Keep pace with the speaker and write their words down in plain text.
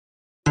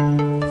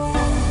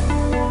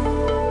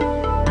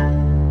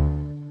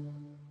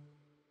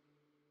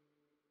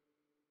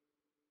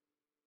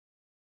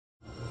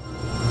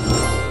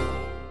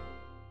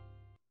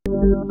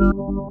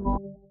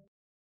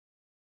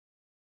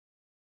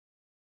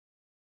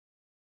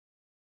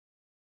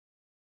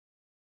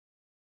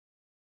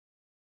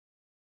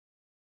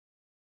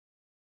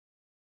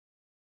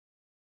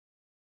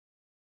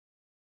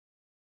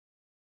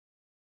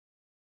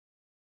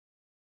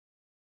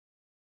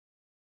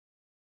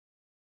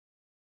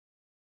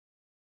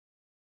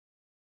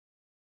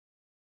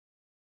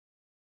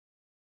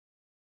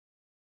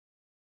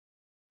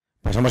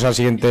Pasamos al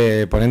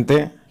siguiente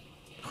ponente,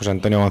 José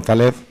Antonio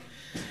González.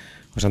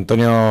 José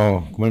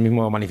Antonio, como él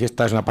mismo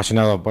manifiesta, es un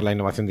apasionado por la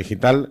innovación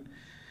digital.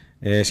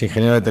 Es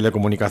ingeniero de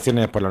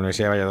telecomunicaciones por la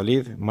Universidad de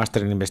Valladolid,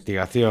 máster en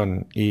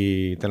investigación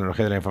y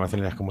tecnología de la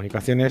información y las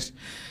comunicaciones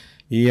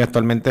y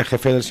actualmente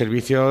jefe del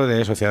Servicio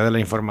de Sociedad de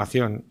la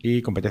Información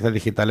y Competencias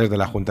Digitales de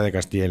la Junta de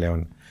Castilla y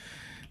León.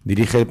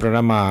 Dirige el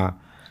programa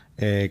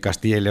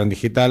Castilla y León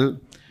Digital,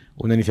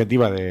 una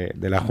iniciativa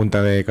de la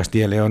Junta de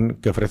Castilla y León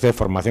que ofrece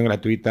formación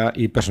gratuita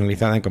y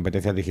personalizada en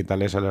competencias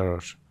digitales a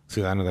los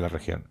ciudadanos de la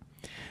región.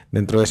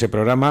 Dentro de ese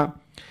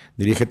programa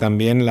dirige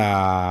también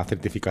la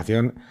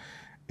certificación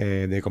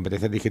de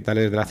competencias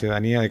digitales de la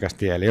ciudadanía de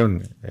Castilla y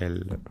León,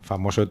 el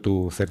famoso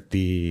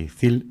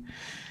TuCertiCyL,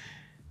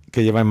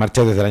 que lleva en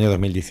marcha desde el año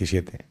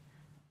 2017.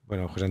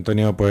 Bueno, José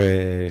Antonio,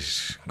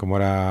 pues como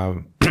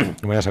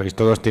ya sabéis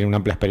todos, tiene una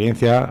amplia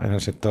experiencia en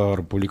el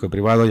sector público y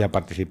privado y ha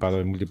participado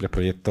en múltiples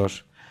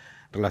proyectos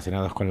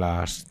relacionados con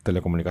las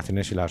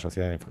telecomunicaciones y la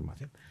sociedad de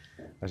información.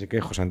 Así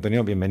que, José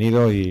Antonio,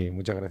 bienvenido y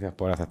muchas gracias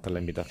por aceptar la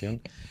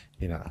invitación.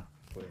 Y nada,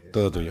 pues,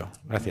 todo tuyo.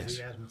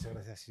 Gracias. Muchas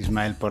gracias,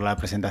 Ismael, por la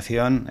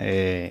presentación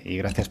y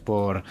gracias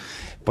por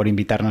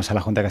invitarnos a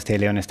la Junta de Castilla y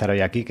León a estar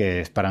hoy aquí,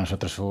 que es para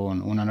nosotros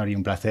un honor y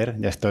un placer.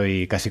 Ya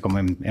estoy casi como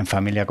en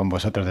familia con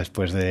vosotros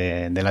después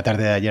de la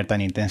tarde de ayer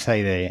tan intensa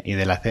y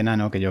de la cena,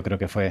 ¿no? Que yo creo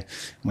que fue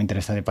muy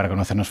interesante para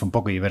conocernos un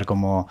poco y ver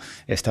cómo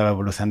estaba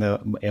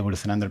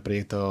evolucionando el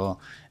proyecto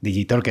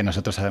DigitALL, que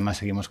nosotros además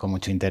seguimos con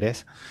mucho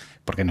interés,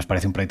 porque nos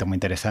parece un proyecto muy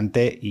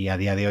interesante y a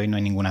día de hoy no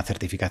hay ninguna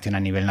certificación a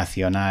nivel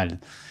nacional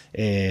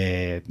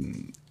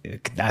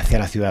hacia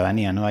la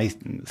ciudadanía, ¿no? Hay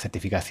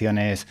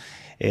certificaciones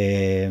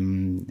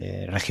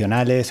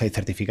regionales, hay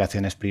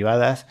certificaciones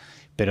privadas,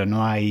 pero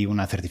no hay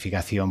una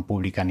certificación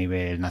pública a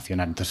nivel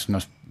nacional. Entonces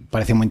nos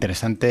parece muy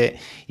interesante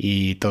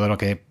y todo lo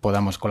que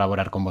podamos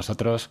colaborar con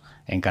vosotros,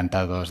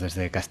 encantados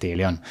desde Castilla y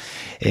León.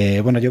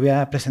 Bueno, yo voy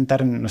a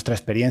presentar nuestra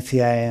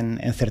experiencia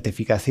en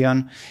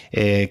certificación,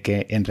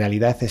 que en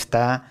realidad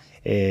está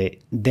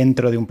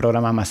dentro de un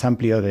programa más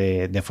amplio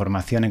de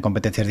formación en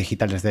competencias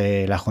digitales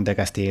de la Junta de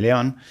Castilla y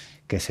León,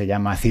 que se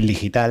llama CyL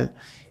Digital.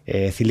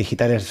 CyL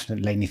Digital es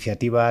la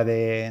iniciativa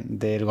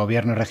del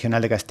Gobierno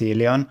Regional de Castilla y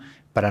León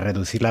para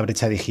reducir la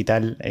brecha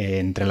digital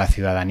entre la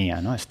ciudadanía,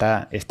 ¿no?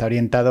 Está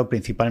orientado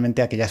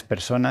principalmente a aquellas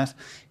personas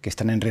que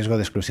están en riesgo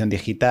de exclusión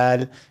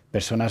digital,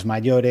 personas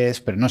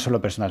mayores, pero no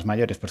solo personas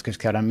mayores, porque es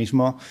que ahora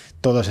mismo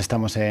todos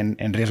estamos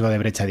en riesgo de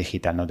brecha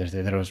digital, ¿no?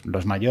 Desde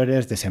los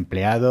mayores,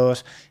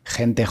 desempleados,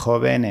 gente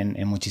joven,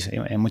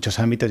 en muchos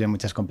ámbitos y en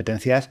muchas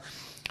competencias,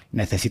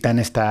 necesitan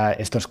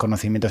estos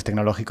conocimientos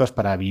tecnológicos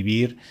para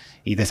vivir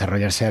y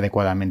desarrollarse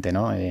adecuadamente,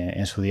 ¿no?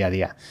 En su día a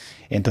día.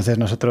 Entonces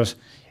nosotros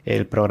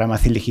el programa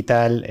CyL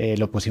Digital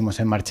lo pusimos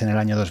en marcha en el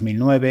año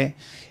 2009.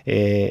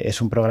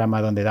 Es un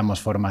programa donde damos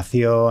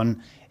formación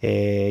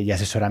y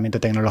asesoramiento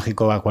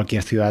tecnológico a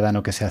cualquier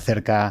ciudadano que se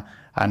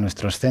acerca a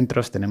nuestros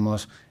centros.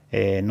 Tenemos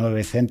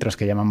 9 centros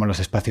que llamamos los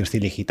espacios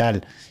CyL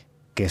Digital,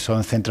 que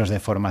son centros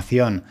de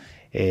formación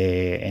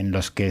en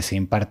los que se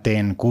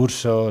imparten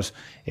cursos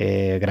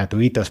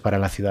gratuitos para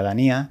la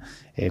ciudadanía,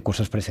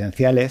 cursos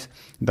presenciales,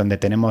 donde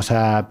tenemos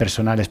a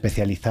personal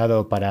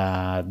especializado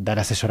para dar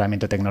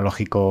asesoramiento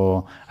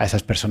tecnológico a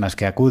esas personas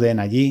que acuden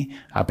allí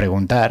a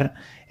preguntar.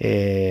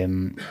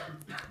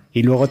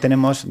 Y luego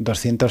tenemos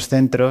 200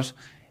 centros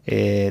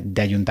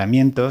de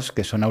ayuntamientos,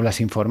 que son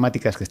aulas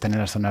informáticas que están en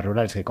las zonas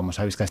rurales, que como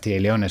sabéis Castilla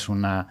y León es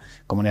una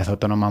comunidad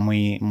autónoma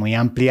muy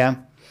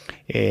amplia,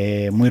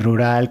 muy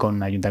rural,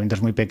 con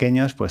ayuntamientos muy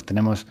pequeños. Pues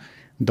tenemos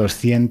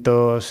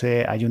 200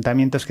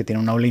 ayuntamientos que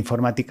tienen una aula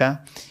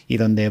informática y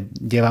donde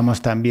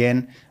llevamos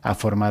también a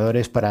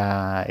formadores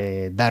para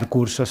dar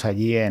cursos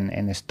allí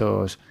en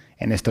estos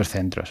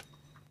centros.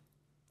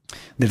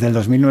 Desde el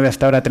 2009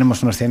 hasta ahora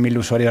tenemos unos 100.000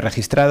 usuarios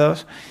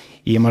registrados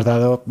y hemos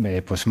dado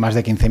pues más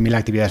de 15.000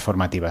 actividades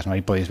formativas, ¿no?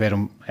 Ahí podéis ver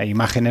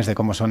imágenes de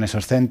cómo son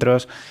esos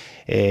centros,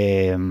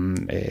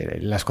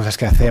 las cosas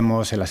que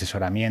hacemos, el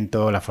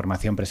asesoramiento, la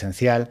formación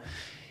presencial.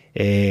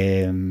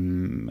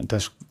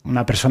 Entonces,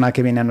 una persona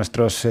que viene a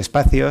nuestros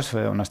espacios,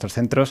 a nuestros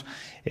centros,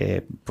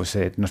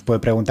 nos puede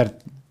preguntar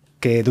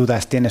qué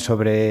dudas tiene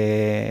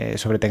sobre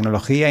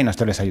tecnología y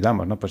nosotros les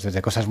ayudamos, ¿no? Pues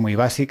desde cosas muy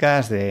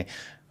básicas de: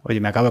 oye,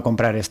 me acabo de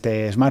comprar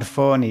este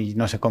smartphone y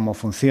no sé cómo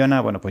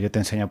funciona. Bueno, pues yo te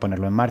enseño a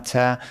ponerlo en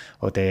marcha,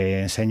 o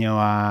te enseño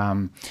a,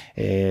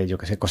 yo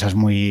qué sé, cosas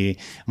muy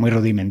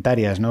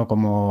rudimentarias, ¿no?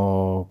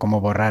 Como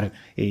borrar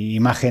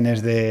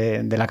imágenes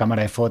de la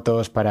cámara de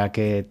fotos para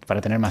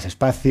tener más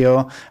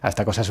espacio,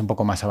 hasta cosas un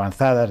poco más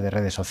avanzadas de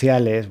redes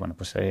sociales. Bueno,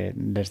 pues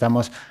les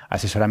damos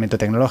asesoramiento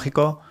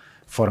tecnológico,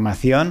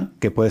 formación,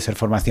 que puede ser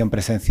formación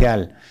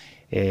presencial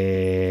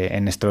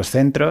en nuestros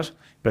centros,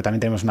 pero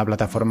también tenemos una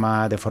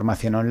plataforma de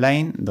formación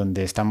online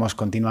donde estamos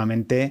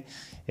continuamente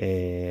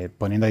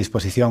poniendo a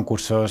disposición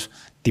cursos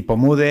tipo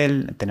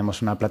Moodle.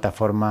 Tenemos una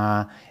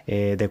plataforma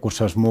de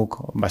cursos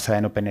MOOC basada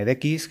en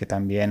OpenEDX, que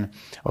también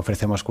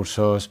ofrecemos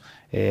cursos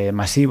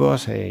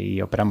masivos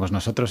y operamos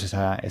nosotros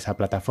esa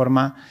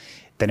plataforma.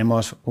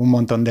 Tenemos un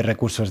montón de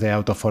recursos de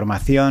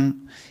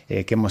autoformación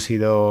que hemos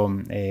ido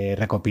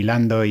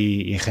recopilando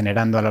y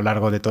generando a lo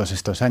largo de todos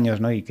estos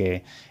años, ¿no? Y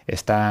que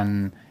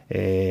están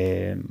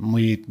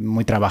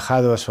muy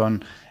trabajados.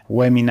 Son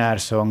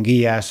webinars, son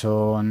guías,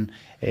 son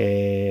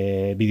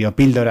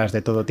videopíldoras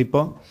de todo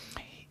tipo.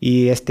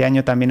 Y este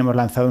año también hemos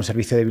lanzado un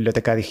servicio de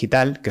biblioteca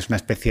digital, que es una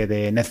especie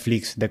de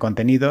Netflix de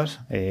contenidos,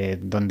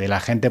 donde la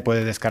gente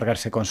puede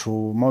descargarse con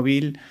su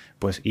móvil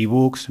pues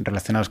ebooks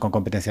relacionados con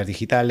competencias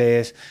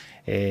digitales,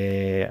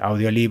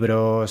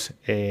 audiolibros,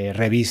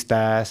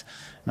 revistas,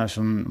 ¿no? Es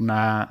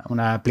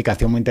una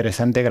aplicación muy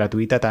interesante,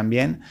 gratuita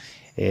también,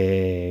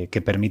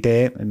 que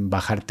permite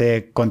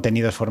bajarte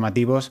contenidos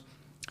formativos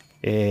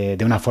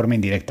de una forma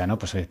indirecta, ¿no?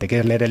 Pues te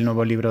quieres leer el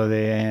nuevo libro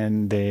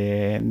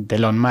de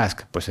Elon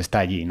Musk, pues está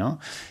allí, ¿no?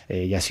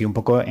 Y así un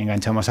poco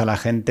enganchamos a la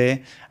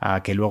gente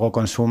a que luego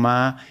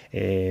consuma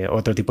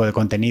otro tipo de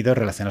contenidos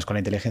relacionados con la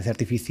inteligencia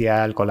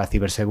artificial, con la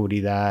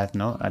ciberseguridad,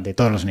 ¿no? De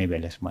todos los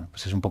niveles. Bueno,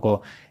 pues es un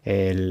poco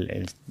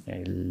el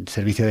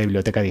servicio de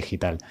biblioteca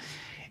digital.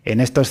 En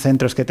estos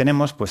centros que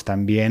tenemos, pues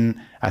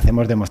también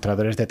hacemos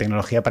demostradores de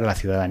tecnología para la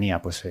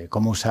ciudadanía, pues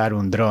cómo usar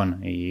un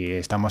dron, y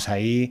estamos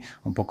ahí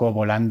un poco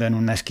volando en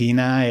una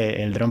esquina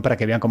el dron para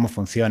que vean cómo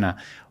funciona,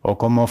 o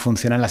cómo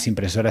funcionan las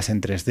impresoras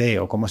en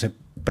 3D, o cómo se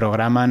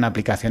programan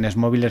aplicaciones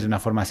móviles de una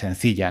forma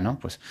sencilla, ¿no?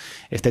 Pues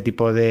este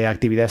tipo de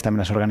actividades también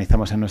las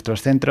organizamos en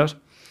nuestros centros.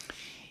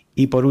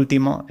 Y por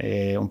último,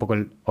 un poco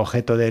el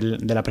objeto de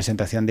la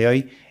presentación de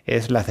hoy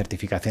es la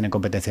certificación en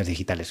competencias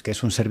digitales, que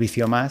es un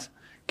servicio más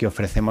que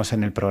ofrecemos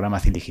en el programa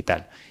CyL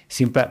Digital.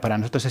 Para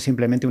nosotros es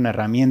simplemente una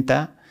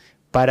herramienta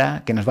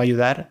que nos va a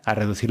ayudar a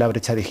reducir la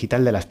brecha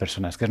digital de las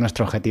personas, que es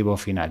nuestro objetivo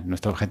final.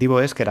 Nuestro objetivo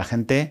es que la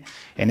gente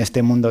en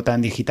este mundo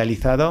tan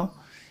digitalizado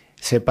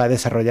sepa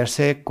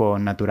desarrollarse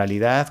con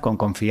naturalidad, con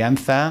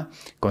confianza,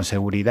 con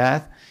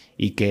seguridad,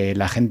 y que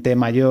la gente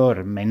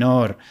mayor,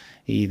 menor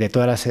y de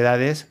todas las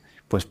edades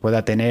pues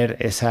pueda tener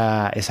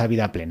esa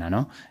vida plena,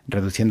 ¿no?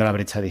 Reduciendo la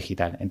brecha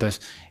digital.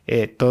 Entonces,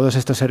 todos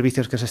estos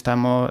servicios que os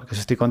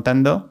estoy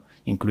contando,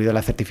 incluido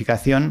la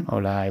certificación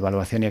o la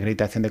evaluación y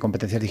acreditación de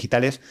competencias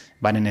digitales,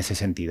 van en ese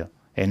sentido,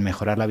 en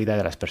mejorar la vida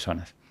de las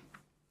personas.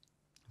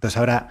 Entonces,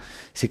 ahora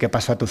sí que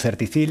paso a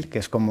TuCertiCyL, que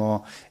es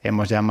como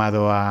hemos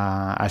llamado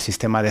al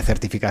sistema de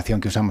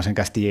certificación que usamos en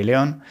Castilla y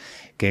León,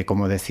 que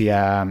como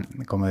decía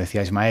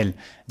Ismael,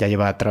 ya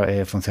lleva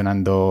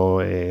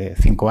funcionando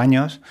 5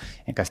 años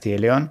en Castilla y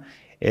León.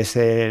 Es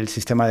el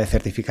sistema de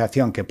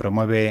certificación que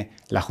promueve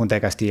la Junta de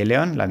Castilla y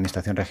León, la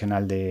Administración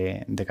Regional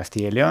de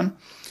Castilla y León.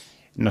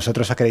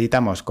 Nosotros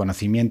acreditamos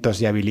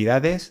conocimientos y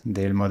habilidades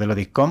del modelo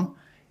DigComp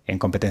en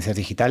competencias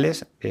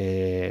digitales.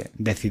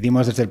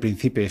 Decidimos desde el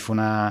principio, y fue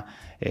una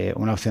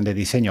opción de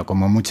diseño,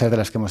 como muchas de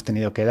las que hemos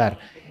tenido que dar,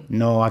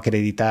 no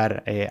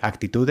acreditar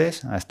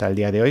actitudes hasta el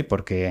día de hoy,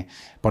 porque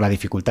por la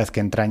dificultad que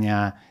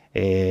entraña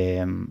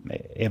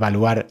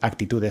evaluar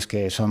actitudes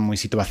que son muy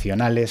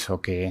situacionales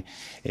o que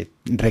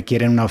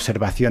requieren una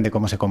observación de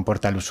cómo se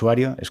comporta el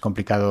usuario. Es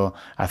complicado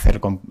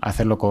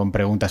hacerlo con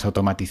preguntas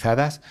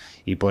automatizadas,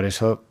 y por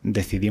eso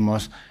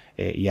decidimos,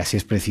 y así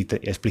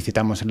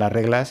explicitamos en las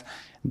reglas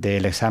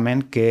del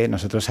examen, que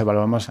nosotros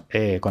evaluamos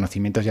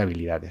conocimientos y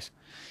habilidades.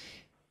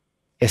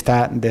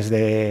 Está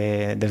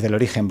desde el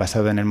origen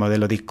basado en el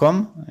modelo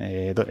DigComp,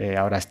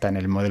 ahora está en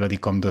el modelo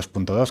DigComp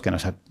 2.2, que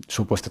nos ha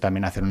supuesto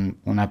también hacer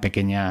una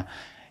pequeña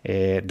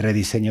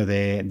rediseño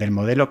del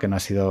modelo, que no ha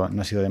sido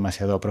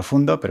demasiado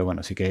profundo, pero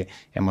bueno, sí que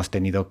hemos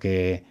tenido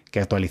que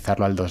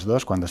actualizarlo al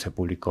 2.2 cuando se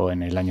publicó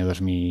en el año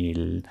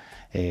 2000,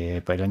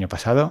 el año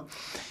pasado.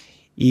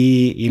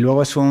 Y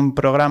luego es un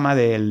programa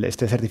de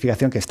esta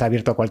certificación que está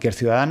abierto a cualquier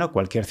ciudadano.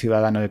 Cualquier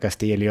ciudadano de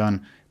Castilla y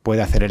León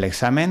puede hacer el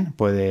examen,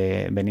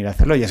 puede venir a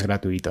hacerlo, y es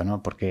gratuito,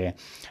 ¿no? Porque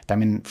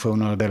también fue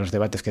uno de los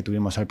debates que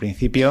tuvimos al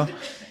principio.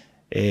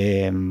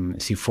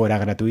 Si fuera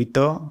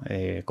gratuito,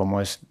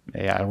 como es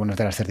algunas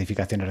de las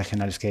certificaciones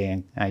regionales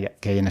que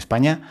hay en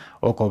España,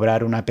 o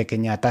cobrar una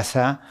pequeña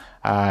tasa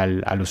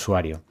al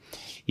usuario.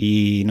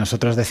 Y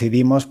nosotros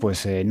decidimos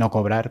pues no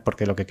cobrar,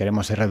 porque lo que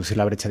queremos es reducir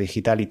la brecha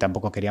digital, y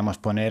tampoco queríamos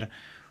poner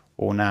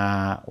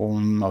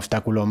un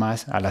obstáculo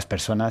más a las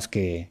personas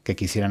que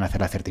quisieran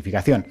hacer la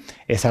certificación.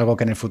 Es algo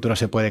que en el futuro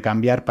se puede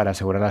cambiar para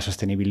asegurar la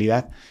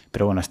sostenibilidad,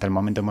 pero bueno, hasta el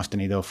momento hemos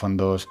tenido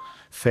fondos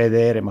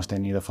FEDER, hemos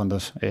tenido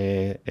fondos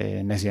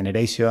Next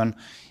Generation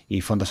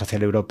y Fondo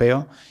Social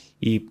Europeo,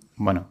 y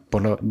bueno,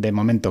 de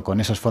momento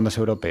con esos fondos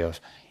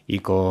europeos y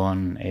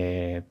con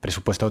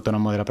presupuesto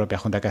autónomo de la propia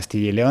Junta de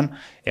Castilla y León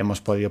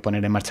hemos podido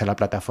poner en marcha la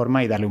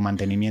plataforma y darle un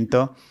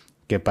mantenimiento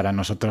que para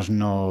nosotros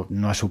no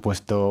ha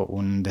supuesto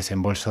un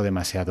desembolso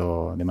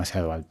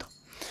demasiado alto.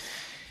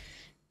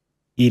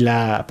 ¿Y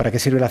para qué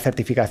sirve la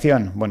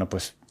certificación? Bueno,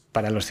 pues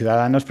para los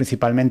ciudadanos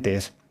principalmente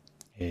es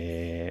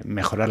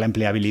mejorar la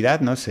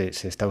empleabilidad, ¿no? Se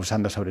está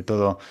usando sobre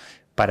todo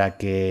para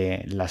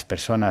que las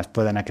personas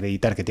puedan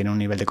acreditar que tienen un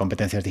nivel de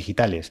competencias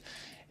digitales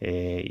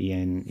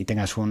y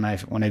tengas una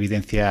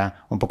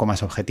evidencia un poco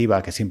más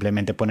objetiva que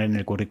simplemente poner en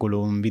el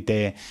currículum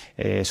vitae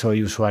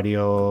soy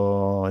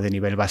usuario de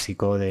nivel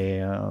básico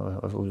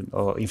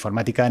o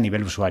informática a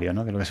nivel usuario,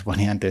 ¿no? Que es lo que se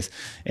ponía antes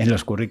en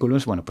los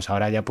currículums. Bueno, pues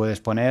ahora ya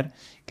puedes poner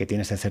que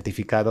tienes el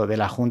certificado de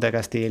la Junta de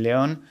Castilla y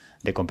León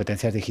de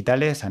competencias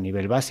digitales a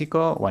nivel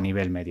básico o a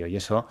nivel medio, y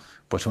eso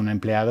pues un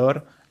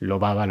empleador lo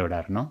va a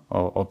valorar, ¿no?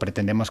 O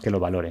pretendemos que lo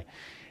valore.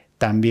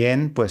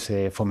 También pues,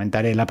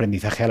 fomentar el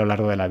aprendizaje a lo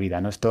largo de la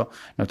vida, ¿no? Nosotros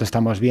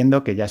estamos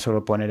viendo que ya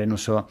solo poner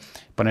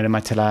en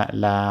marcha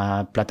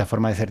la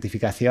plataforma de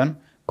certificación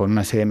con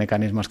una serie de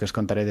mecanismos que os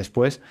contaré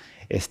después,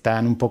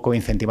 están un poco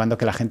incentivando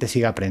que la gente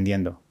siga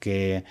aprendiendo,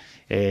 que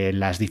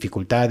las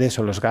dificultades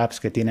o los gaps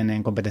que tienen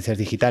en competencias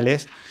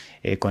digitales,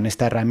 con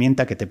esta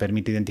herramienta que te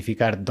permite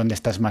identificar dónde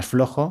estás más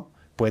flojo,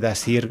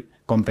 puedas ir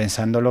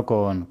compensándolo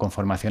con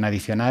formación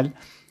adicional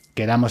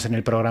que damos en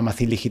el programa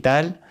CyL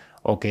Digital,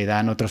 o que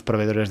dan otros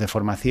proveedores de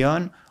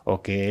formación,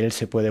 o que él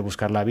se puede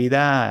buscar la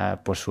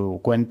vida por su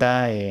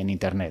cuenta en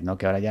Internet, ¿no?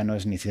 Que ahora ya no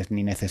es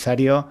ni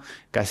necesario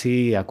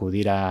casi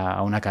acudir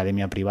a una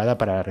academia privada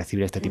para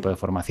recibir este tipo de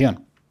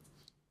formación.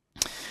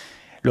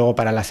 Luego,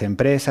 para las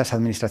empresas,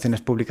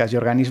 administraciones públicas y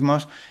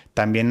organismos,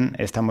 también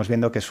estamos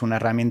viendo que es una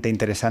herramienta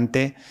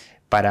interesante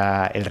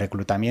para el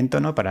reclutamiento,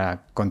 ¿no?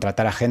 Para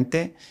contratar a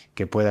gente,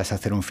 que puedas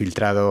hacer un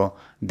filtrado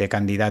de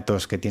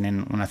candidatos que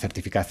tienen una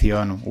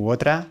certificación u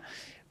otra,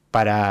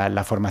 para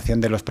la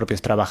formación de los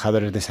propios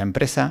trabajadores de esa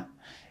empresa,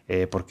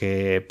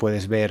 porque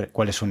puedes ver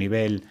cuál es su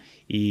nivel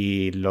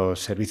y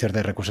los servicios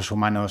de recursos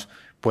humanos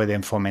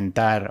pueden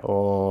fomentar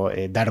o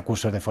dar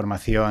cursos de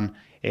formación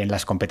en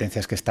las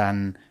competencias que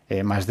están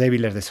más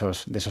débiles de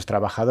esos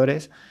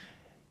trabajadores,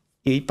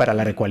 y para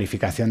la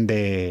recualificación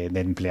de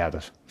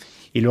empleados.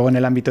 Y luego en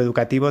el ámbito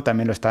educativo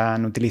también lo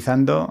están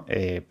utilizando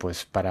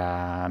pues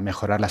para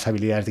mejorar las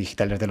habilidades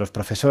digitales de los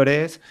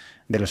profesores,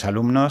 de los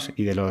alumnos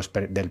y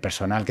del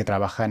personal que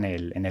trabaja en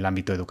el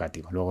ámbito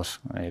educativo. Luego os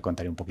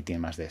contaré un poquitín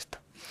más de esto.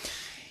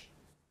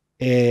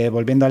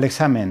 Volviendo al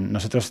examen,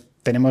 nosotros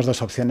tenemos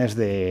dos opciones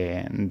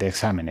de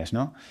exámenes,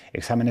 ¿no?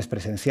 Exámenes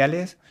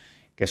presenciales,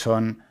 que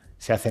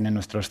se hacen en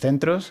nuestros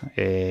centros,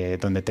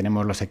 donde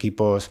tenemos los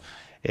equipos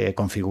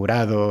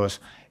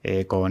configurados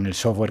con el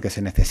software que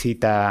se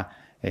necesita,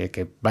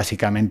 que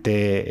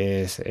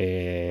básicamente es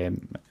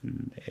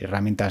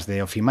herramientas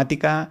de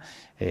ofimática,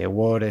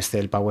 Word,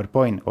 Excel,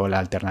 PowerPoint, o la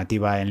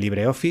alternativa en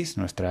LibreOffice.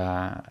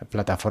 Nuestra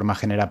plataforma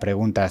genera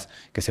preguntas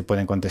que se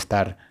pueden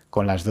contestar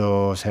con las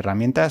dos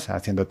herramientas,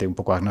 haciéndote un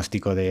poco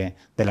agnóstico de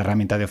la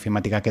herramienta de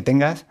ofimática que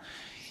tengas.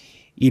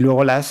 Y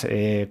luego las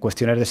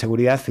cuestiones de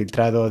seguridad,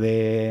 filtrado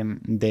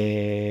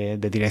de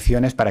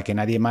direcciones para que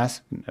nadie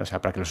más, o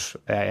sea, para que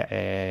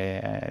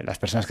las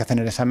personas que hacen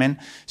el examen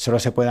solo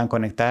se puedan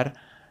conectar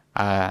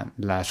a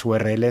las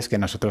URLs que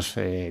nosotros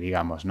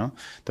digamos, ¿no?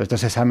 Todos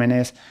estos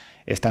exámenes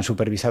están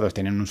supervisados,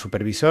 tienen un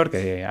supervisor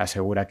que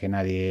asegura que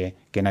nadie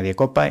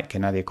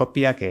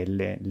copia, que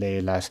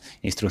lee las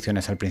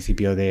instrucciones al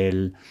principio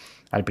del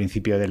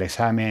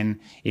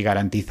examen y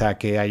garantiza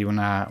que hay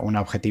una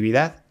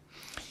objetividad.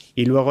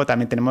 Y luego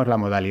también tenemos la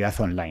modalidad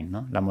online,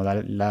 ¿no? La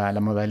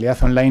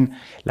modalidad online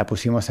la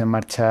pusimos en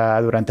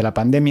marcha durante la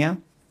pandemia.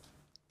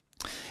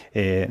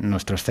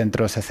 Nuestros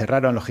centros se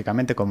cerraron,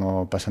 lógicamente,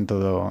 como pasó en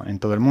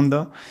todo el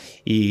mundo,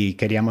 y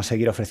queríamos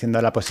seguir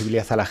ofreciendo la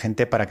posibilidad a la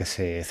gente para que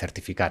se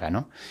certificara,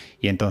 ¿no?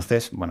 Y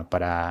entonces, bueno,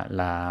 para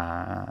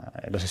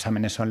los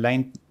exámenes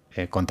online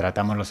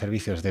contratamos los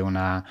servicios de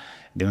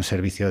un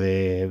servicio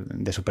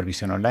de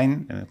supervisión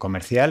online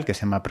comercial que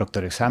se llama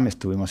Proctor Exam.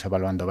 Estuvimos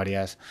evaluando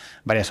varias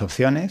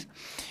opciones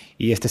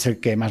y este es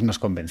el que más nos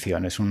convenció.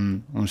 Es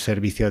un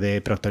servicio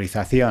de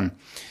proctorización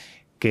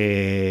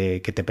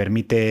que te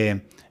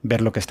permite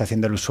ver lo que está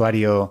haciendo el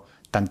usuario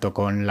tanto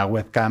con la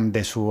webcam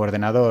de su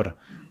ordenador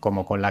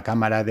como con la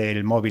cámara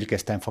del móvil que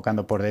está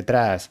enfocando por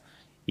detrás,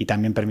 y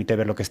también permite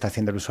ver lo que está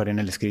haciendo el usuario en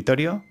el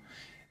escritorio.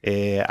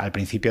 Al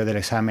principio del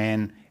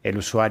examen el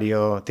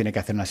usuario tiene que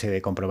hacer una serie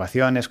de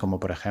comprobaciones, como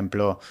por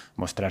ejemplo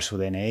mostrar su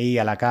DNI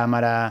a la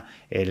cámara.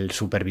 El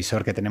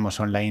supervisor que tenemos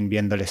online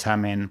viendo el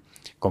examen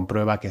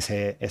comprueba que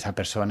esa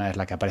persona es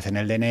la que aparece en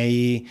el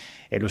DNI.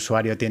 El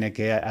usuario tiene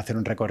que hacer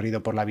un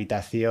recorrido por la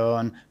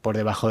habitación, por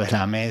debajo de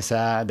la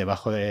mesa,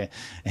 debajo de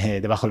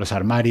los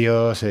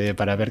armarios,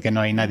 para ver que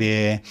no hay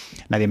nadie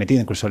metido,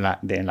 incluso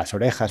en las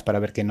orejas, para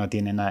ver que no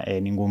tiene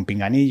ningún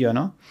pinganillo,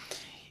 ¿no?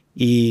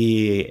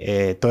 Y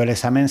todo el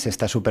examen se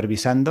está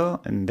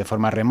supervisando de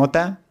forma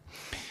remota.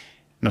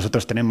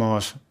 Nosotros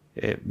tenemos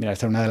Mira,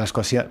 esta es una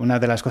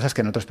de las cosas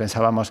que nosotros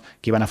pensábamos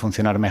que iban a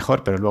funcionar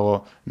mejor, pero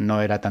luego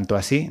no era tanto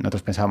así.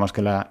 Nosotros pensábamos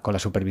que con la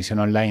supervisión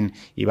online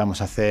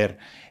íbamos a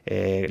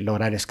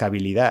lograr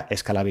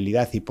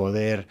escalabilidad y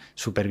poder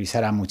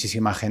supervisar a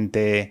muchísima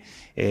gente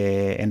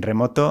en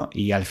remoto,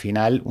 y al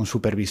final un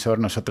supervisor,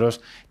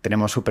 nosotros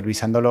tenemos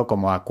supervisándolo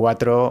como a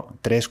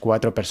 3,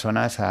 4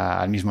 personas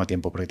al mismo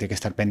tiempo, porque tiene que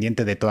estar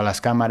pendiente de todas las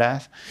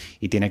cámaras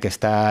y tiene que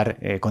estar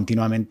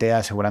continuamente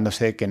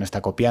asegurándose que no está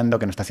copiando,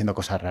 que no está haciendo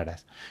cosas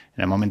raras.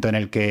 En el momento en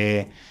el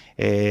que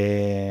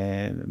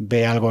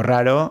ve algo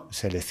raro,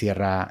 se le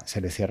cierra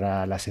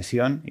la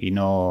sesión y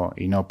no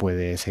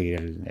puede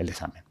seguir el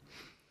examen.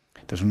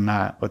 Entonces,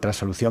 otra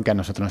solución que a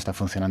nosotros nos está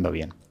funcionando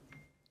bien.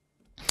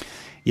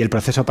 Y el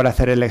proceso para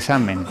hacer el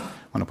examen,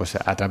 bueno, pues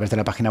a través de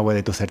la página web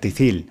de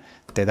TuCertiCyL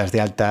te das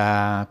de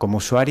alta como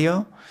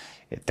usuario.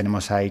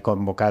 Tenemos ahí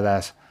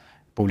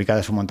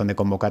publicadas un montón de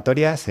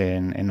convocatorias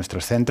en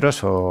nuestros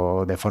centros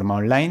o de forma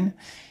online.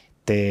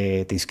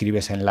 Te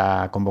inscribes en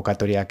la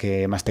convocatoria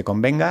que más te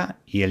convenga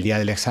y el día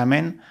del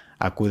examen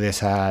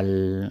acudes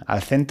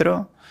al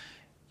centro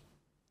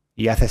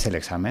y haces el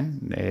examen.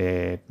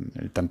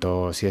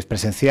 Tanto si es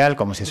presencial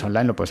como si es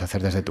online, lo puedes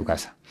hacer desde tu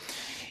casa.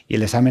 Y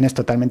el examen es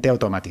totalmente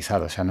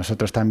automatizado. O sea,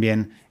 nosotros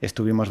también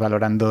estuvimos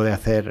valorando de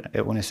hacer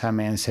un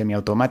examen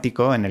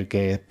semiautomático en el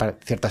que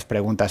ciertas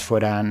preguntas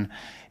fueran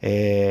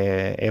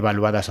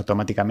evaluadas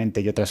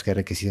automáticamente y otras que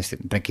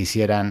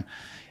requiriesen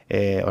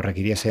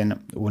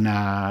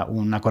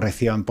una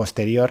corrección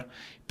posterior,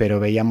 pero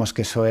veíamos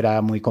que eso era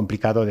muy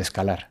complicado de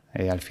escalar.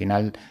 Al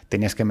final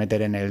tenías que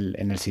meter en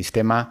el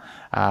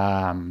sistema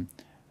a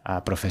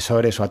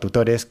profesores o a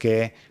tutores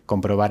que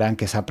comprobaran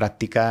que esa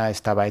práctica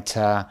estaba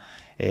hecha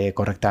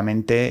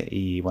correctamente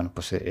y, bueno,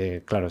 pues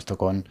claro, esto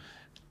con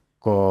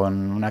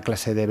una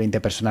clase de 20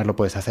 personas lo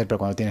puedes hacer, pero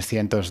cuando tienes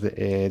cientos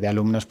de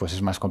alumnos, pues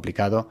es más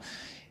complicado.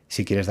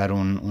 Si quieres dar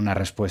una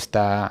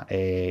respuesta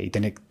y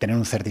tener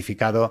un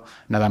certificado,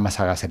 nada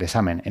más hagas el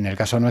examen. En el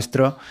caso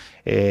nuestro,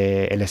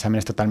 el examen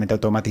es totalmente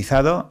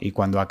automatizado y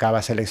cuando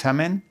acabas el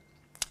examen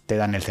te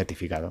dan el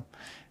certificado.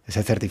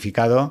 Ese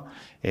certificado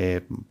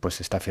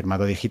pues está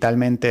firmado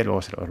digitalmente, luego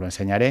os lo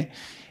enseñaré.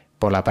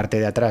 Por la parte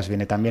de atrás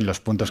viene también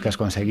los puntos que has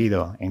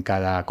conseguido en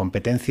cada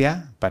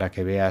competencia para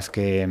que veas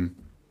qué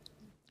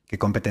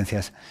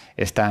competencias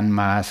están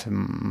más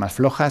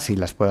flojas y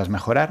las puedas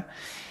mejorar.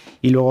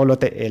 Y luego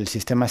el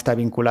sistema está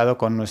vinculado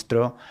con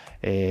nuestra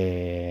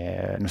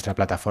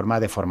plataforma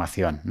de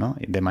formación, ¿no?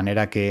 De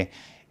manera que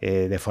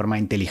de forma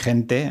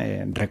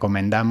inteligente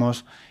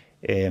recomendamos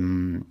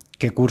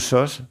qué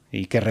cursos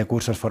y qué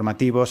recursos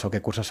formativos o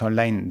qué cursos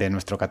online de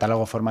nuestro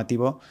catálogo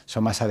formativo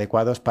son más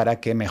adecuados para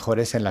que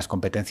mejores en las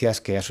competencias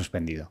que has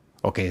suspendido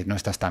o que no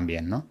estás tan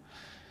bien, ¿no?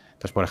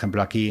 Entonces, por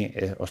ejemplo, aquí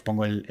os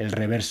pongo el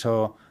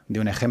reverso de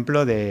un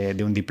ejemplo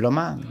de un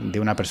diploma de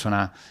una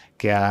persona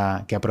que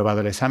ha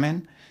aprobado el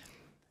examen.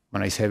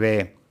 Bueno, ahí se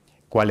ve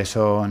cuáles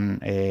son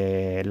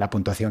la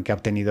puntuación que ha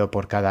obtenido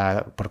por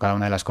cada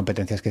una de las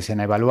competencias que se han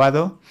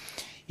evaluado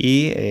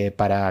y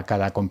para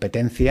cada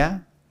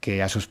competencia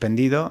que ha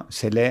suspendido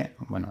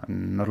bueno,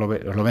 os lo voy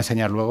a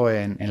enseñar luego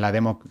en la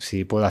demo,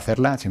 si puedo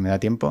hacerla, si me da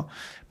tiempo,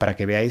 para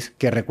que veáis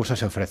qué recursos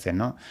se ofrecen,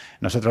 ¿no?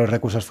 Nosotros los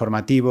recursos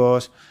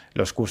formativos,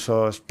 los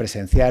cursos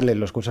presenciales,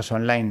 los cursos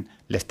online,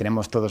 les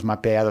tenemos todos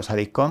mapeados a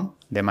DigComp,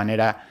 de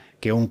manera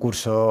que un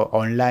curso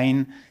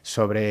online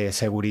sobre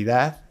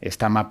seguridad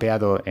está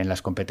mapeado en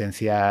las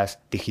competencias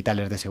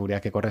digitales de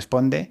seguridad que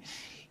corresponde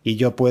y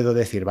yo puedo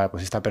decir, vale,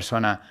 pues esta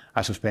persona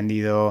ha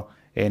suspendido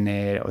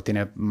o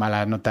tiene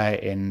mala nota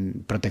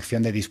en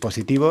protección de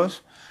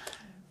dispositivos,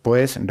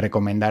 pues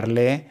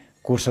recomendarle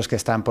cursos que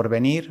están por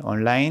venir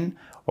online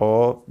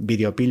o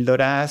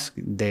videopíldoras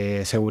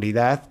de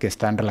seguridad que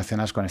están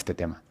relacionadas con este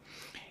tema.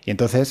 Y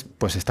entonces,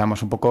 pues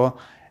estamos un poco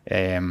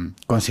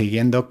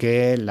consiguiendo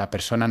que la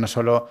persona no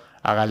solo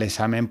haga el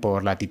examen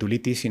por la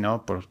titulitis,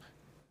 sino por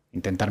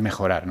intentar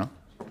mejorar, ¿no?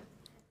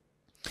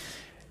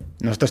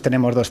 Nosotros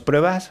tenemos 2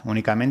 pruebas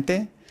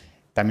únicamente.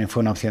 También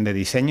fue una opción de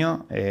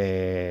diseño.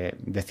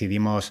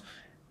 Decidimos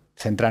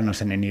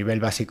centrarnos en el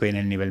nivel básico y en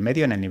el nivel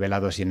medio, en el nivel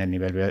A2 y en el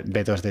nivel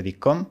B2 de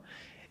DigComp.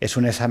 Es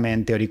un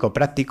examen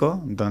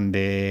teórico-práctico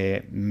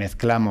donde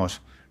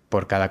mezclamos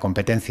por cada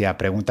competencia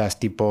preguntas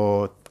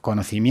tipo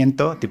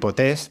conocimiento, tipo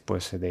test,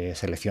 pues de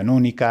selección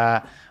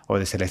única o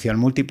de selección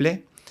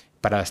múltiple,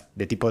 para las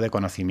de tipo de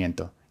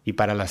conocimiento. Y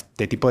para las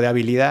de tipo de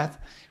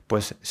habilidad,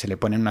 pues se le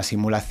ponen unas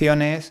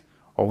simulaciones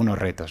o unos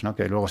retos, ¿no?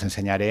 Que luego os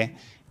enseñaré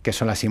qué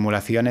son las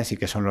simulaciones y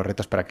qué son los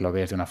retos para que lo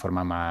veáis de una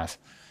forma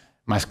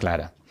más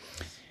clara.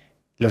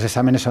 Los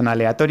exámenes son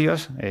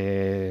aleatorios,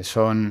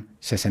 son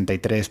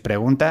 63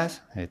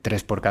 preguntas,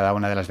 3 por cada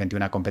una de las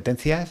 21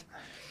 competencias.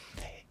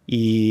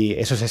 Y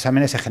esos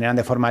exámenes se generan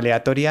de forma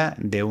aleatoria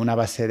de una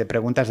base de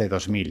preguntas de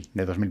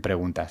 2.000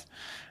 preguntas.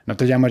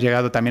 Nosotros ya hemos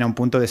llegado también a un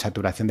punto de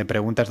saturación de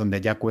preguntas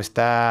donde ya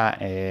cuesta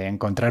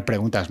encontrar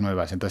preguntas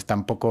nuevas. Entonces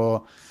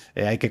tampoco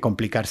hay que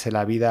complicarse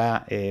la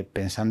vida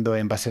pensando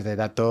en bases de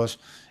datos,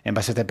 en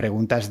bases de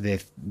preguntas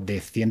de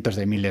cientos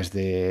de miles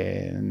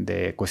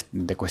de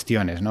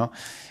cuestiones, ¿no?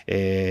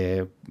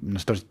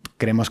 Nosotros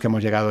creemos que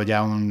hemos llegado ya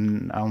a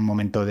un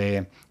momento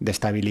de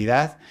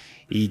estabilidad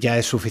y ya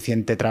es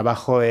suficiente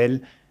trabajo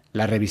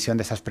la revisión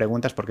de esas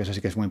preguntas, porque eso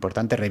sí que es muy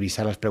importante,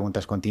 revisar las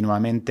preguntas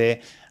continuamente,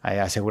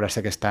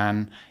 asegurarse que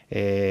están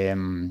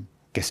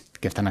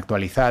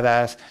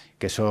actualizadas,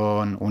 que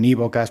son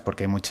unívocas,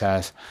 porque hay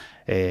muchas...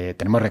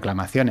 tenemos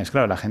reclamaciones,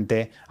 claro, la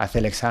gente hace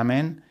el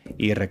examen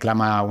y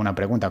reclama una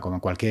pregunta, como en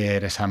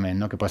cualquier examen,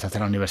 ¿no?, que puedes hacer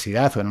en la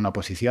universidad o en una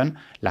oposición,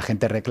 la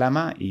gente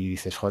reclama y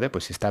dices, joder,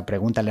 pues esta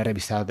pregunta la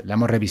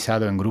hemos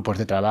revisado en grupos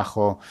de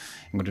trabajo,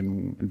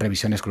 en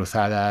revisiones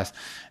cruzadas,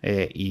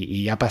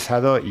 y ha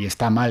pasado y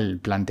está mal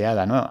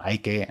planteada, ¿no? Hay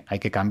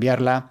que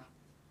cambiarla.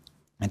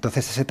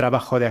 Entonces, ese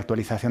trabajo de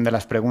actualización de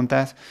las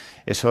preguntas,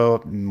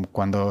 eso,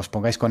 cuando os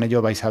pongáis con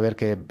ello, vais a ver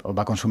que os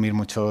va a consumir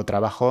mucho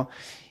trabajo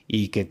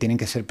y que tienen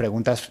que ser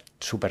preguntas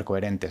súper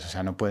coherentes. O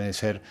sea, no pueden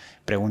ser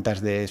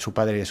preguntas de su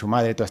padre y de su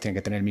madre, todas tienen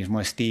que tener el mismo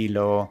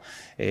estilo,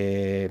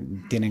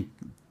 tiene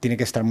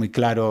que estar muy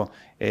claro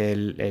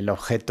el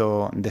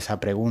objeto de esa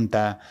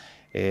pregunta,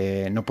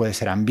 no puede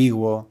ser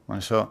ambiguo. Con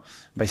eso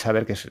vais a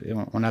ver que es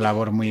una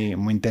labor muy,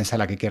 muy intensa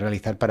la que hay que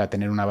realizar para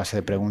tener una base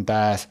de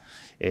preguntas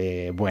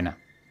buena.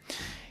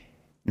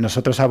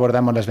 Nosotros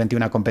abordamos las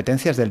 21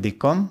 competencias del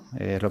DigComp,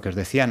 es lo que os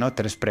decía, ¿no?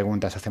 3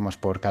 preguntas hacemos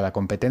por cada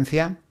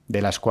competencia,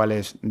 de las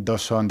cuales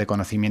 2 son de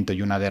conocimiento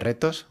y una de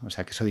retos, o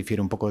sea que eso difiere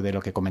un poco de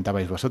lo que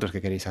comentabais vosotros, que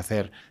queréis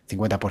hacer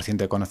 50%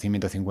 de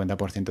conocimiento,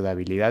 50% de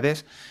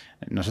habilidades.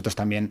 Nosotros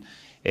también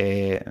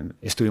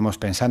estuvimos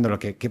pensando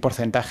qué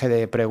porcentaje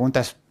de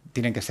preguntas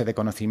tienen que ser de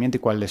conocimiento y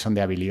cuáles son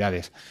de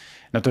habilidades.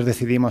 Nosotros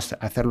decidimos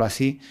hacerlo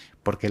así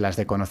porque las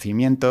de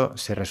conocimiento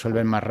se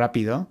resuelven más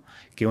rápido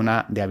que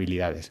una de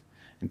habilidades.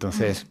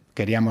 Entonces,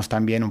 queríamos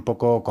también un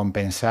poco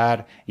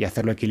compensar y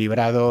hacerlo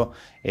equilibrado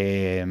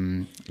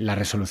la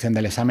resolución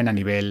del examen a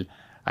nivel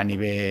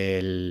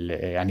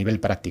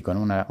práctico,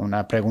 ¿no?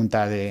 Una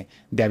pregunta de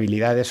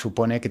habilidades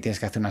supone que tienes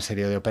que hacer una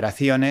serie de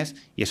operaciones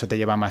y eso te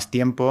lleva más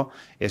tiempo,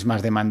 es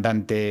más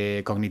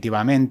demandante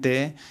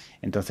cognitivamente.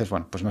 Entonces,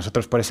 bueno, pues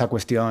nosotros por esa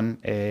cuestión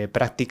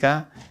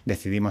práctica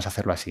decidimos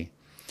hacerlo así.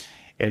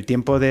 El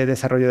tiempo de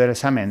desarrollo del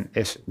examen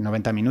es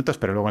 90 minutos,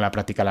 pero luego en la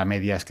práctica la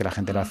media es que la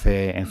gente lo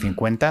hace en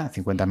 50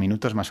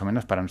 minutos más o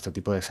menos para nuestro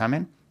tipo de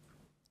examen.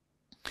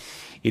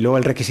 Y luego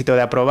el requisito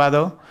de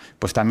aprobado,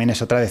 pues también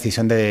es otra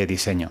decisión de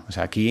diseño. O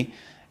sea, aquí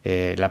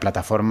la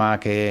plataforma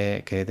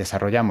que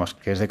desarrollamos,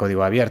 que es de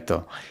código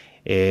abierto,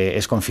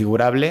 es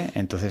configurable,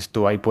 entonces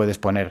tú ahí puedes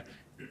poner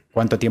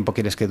cuánto tiempo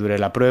quieres que dure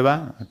la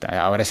prueba.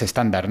 Ahora es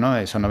estándar,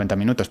 ¿no? Son 90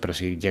 minutos, pero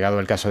si llegado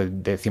el caso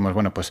decimos,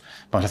 bueno, pues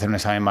vamos a hacer un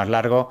examen más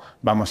largo,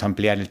 vamos a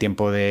ampliar el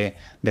tiempo de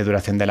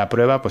duración de la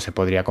prueba, pues se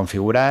podría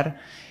configurar.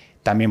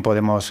 También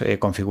podemos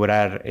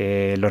configurar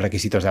los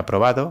requisitos de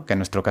aprobado, que en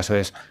nuestro caso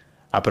es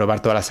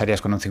aprobar todas las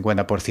áreas con un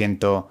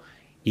 50%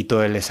 y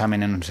todo el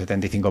examen en un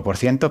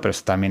 75%, pero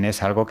eso también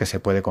es algo que se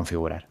puede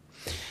configurar.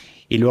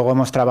 Y luego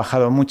hemos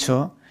trabajado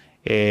mucho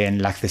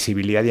en la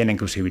accesibilidad y en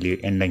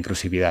la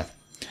inclusividad.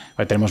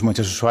 Tenemos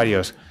muchos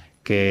usuarios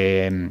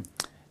que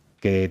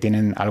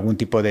tienen algún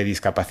tipo de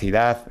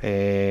discapacidad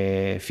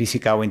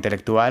física o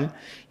intelectual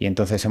y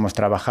entonces hemos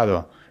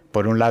trabajado,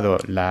 por un lado,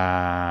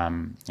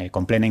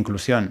 con plena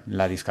inclusión,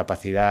 la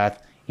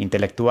discapacidad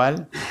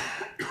intelectual,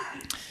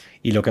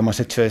 y lo que hemos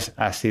hecho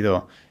ha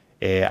sido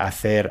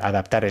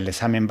adaptar el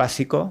examen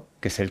básico,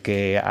 que es el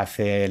que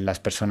hacen las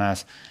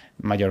personas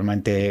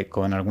mayormente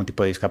con algún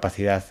tipo de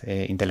discapacidad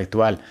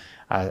intelectual,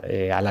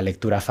 a la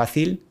lectura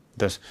fácil.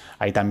 Entonces,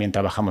 ahí también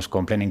trabajamos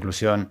con Plena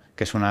Inclusión,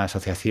 que es una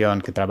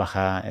asociación que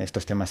trabaja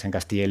estos temas en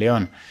Castilla y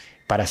León,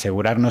 para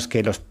asegurarnos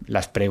que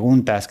las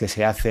preguntas que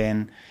se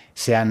hacen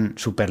sean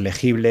súper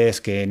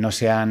legibles, que no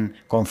sean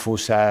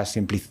confusas,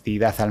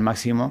 simplicidad al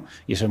máximo,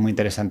 y eso es muy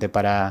interesante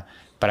para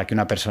que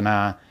una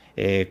persona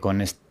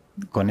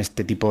con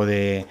este tipo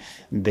de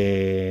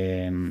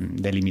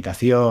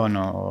limitación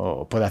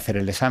o pueda hacer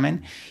el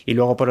examen. Y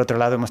luego, por otro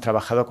lado, hemos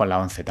trabajado con la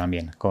ONCE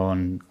también,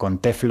 con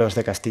TEFLOS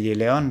de Castilla y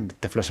León.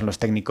 TEFLOS son los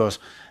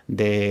técnicos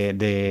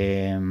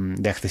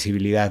de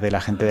accesibilidad de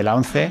la gente de la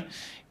ONCE,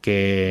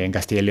 que en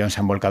Castilla y León se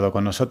han volcado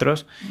con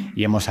nosotros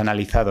y hemos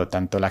analizado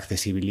tanto la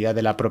accesibilidad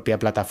de la propia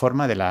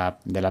plataforma, de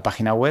la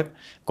página web,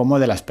 como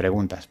de las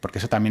preguntas, porque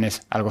eso también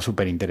es algo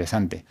súper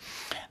interesante.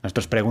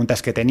 Nuestras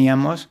preguntas que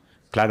teníamos,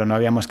 claro, no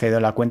habíamos caído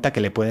en la cuenta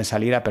que le pueden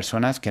salir a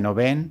personas que no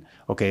ven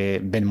o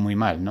que ven muy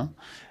mal, ¿no?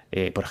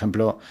 Por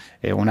ejemplo,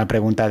 una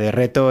pregunta de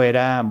reto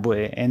era,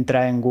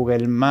 entra en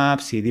Google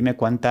Maps y dime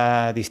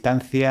cuánta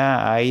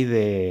distancia hay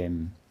de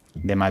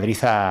Madrid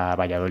a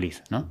Valladolid,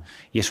 ¿no?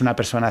 Y es una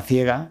persona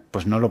ciega,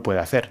 pues no lo puede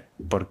hacer,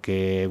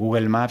 porque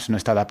Google Maps no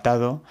está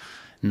adaptado,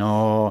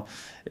 no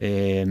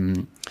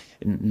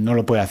no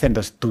lo puede hacer.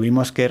 Entonces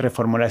tuvimos que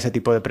reformular ese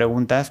tipo de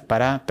preguntas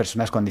para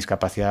personas con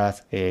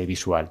discapacidad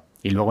visual.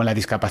 Y luego en la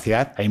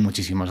discapacidad hay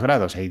muchísimos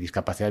grados. Hay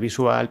discapacidad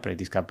visual, pero hay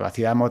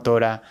discapacidad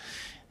motora.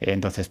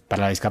 Entonces,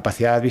 para la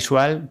discapacidad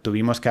visual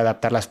tuvimos que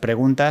adaptar las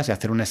preguntas y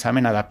hacer un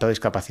examen adaptado a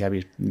discapacidad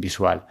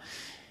visual.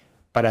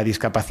 Para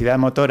discapacidad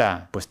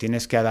motora, pues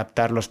tienes que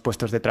adaptar los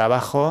puestos de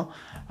trabajo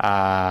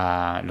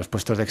a los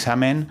puestos de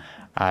examen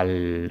a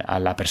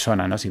la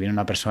persona, ¿no? Si viene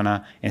una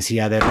persona en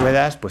silla de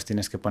ruedas, pues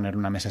tienes que poner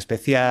una mesa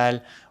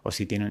especial, o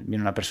si viene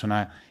una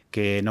persona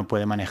que no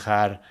puede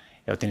manejar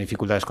o tiene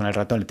dificultades con el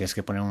ratón, le tienes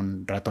que poner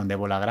un ratón de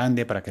bola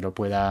grande para que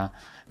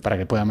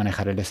pueda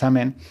manejar el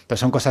examen. Entonces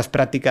son cosas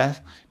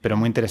prácticas, pero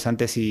muy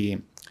interesantes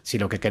si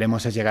lo que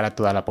queremos es llegar a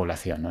toda la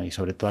población, ¿no? Y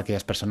sobre todo a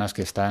aquellas personas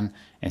que están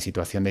en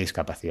situación de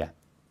discapacidad.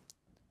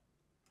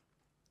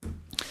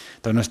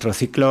 Entonces, nuestro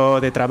ciclo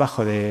de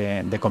trabajo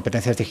de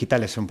competencias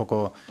digitales es un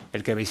poco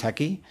el que veis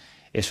aquí.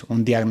 Es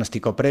un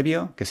diagnóstico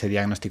previo, que ese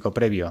diagnóstico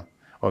previo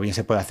o bien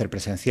se puede hacer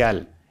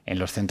presencial en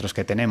los centros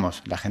que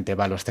tenemos. La gente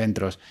va a los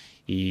centros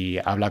y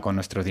habla con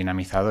nuestros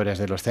dinamizadores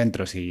de los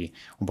centros y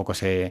un poco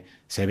se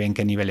ve en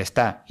qué nivel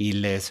está y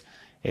les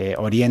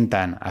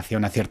orientan hacia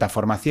una cierta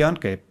formación,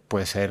 que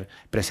puede ser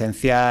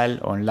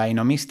presencial,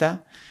 online o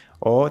mixta.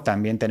 O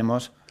también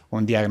tenemos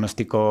un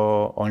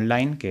diagnóstico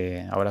online,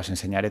 que ahora os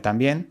enseñaré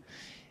también,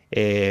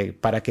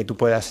 para que tú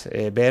puedas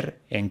ver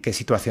en qué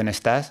situación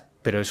estás,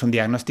 pero es un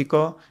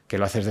diagnóstico que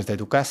lo haces desde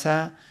tu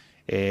casa,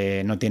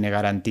 no tiene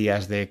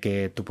garantías de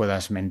que tú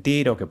puedas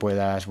mentir o que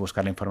puedas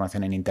buscar la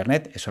información en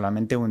Internet, es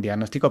solamente un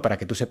diagnóstico para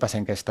que tú sepas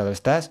en qué estado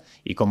estás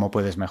y cómo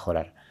puedes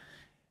mejorar.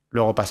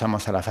 Luego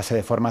pasamos a la fase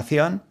de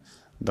formación,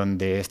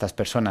 donde estas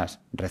personas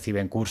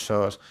reciben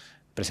cursos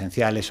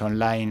presenciales,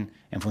 online,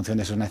 en función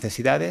de sus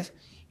necesidades,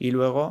 y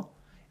luego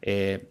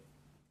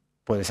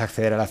puedes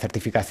acceder a la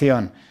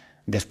certificación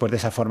después de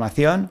esa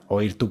formación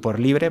o ir tú por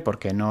libre,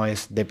 porque no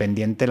es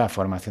dependiente la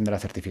formación de la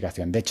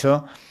certificación. De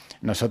hecho,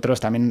 nosotros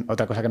también,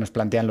 otra cosa que nos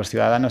plantean los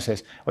ciudadanos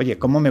es, oye,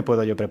 ¿cómo me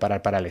puedo yo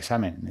preparar para el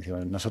examen?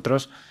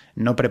 Nosotros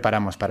no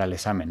preparamos para el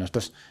examen.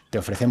 Nosotros te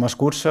ofrecemos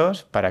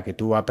cursos para que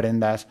tú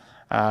aprendas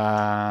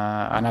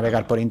a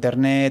navegar por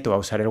Internet o a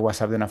usar el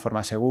WhatsApp de una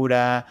forma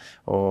segura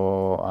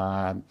o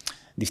a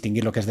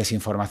distinguir lo que es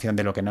desinformación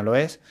de lo que no lo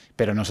es,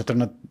 pero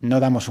nosotros no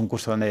damos un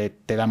curso donde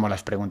te damos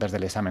las preguntas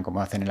del examen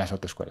como hacen en las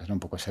autoescuelas, ¿no? Un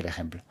poco es el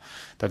ejemplo.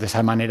 Entonces, de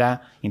esa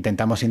manera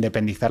intentamos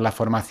independizar la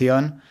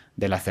formación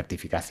de la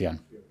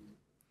certificación.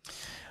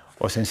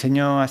 Os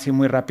enseño así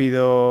muy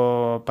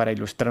rápido para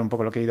ilustrar un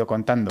poco lo que he ido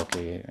contando,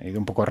 que he ido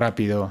un poco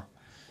rápido,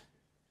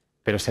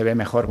 pero se ve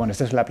mejor. Bueno,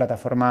 esta es la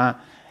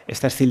plataforma,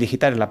 esta es CyL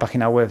Digital, es la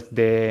página web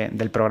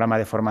del programa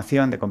de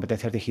formación de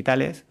competencias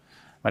digitales,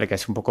 ¿vale? Que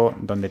es un poco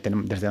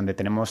desde donde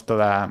tenemos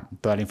toda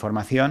la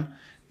información.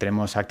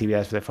 Tenemos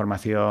actividades de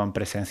formación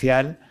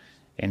presencial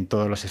en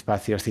todos los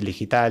espacios CyL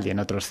Digital y en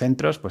otros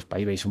centros, pues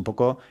ahí veis un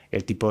poco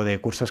el tipo de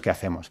cursos que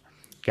hacemos.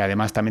 Que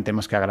además también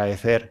tenemos que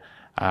agradecer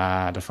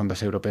a los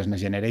fondos europeos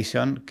Next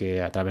Generation,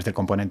 que a través del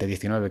componente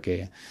 19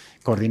 que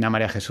coordina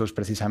María Jesús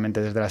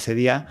precisamente desde la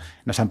SEDIA,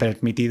 nos han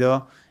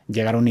permitido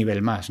llegar a un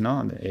nivel más,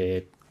 ¿no?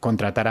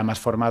 Contratar a más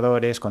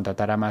formadores,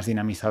 contratar a más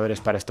dinamizadores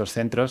para estos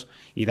centros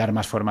y dar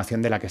más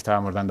formación de la que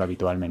estábamos dando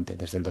habitualmente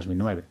desde el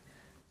 2009.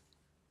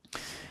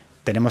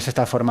 Tenemos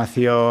esta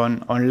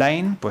formación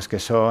online, pues que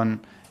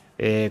son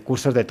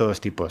cursos de todos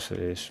tipos,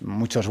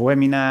 muchos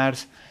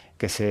webinars,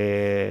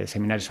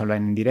 seminarios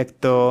online en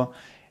directo,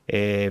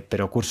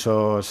 pero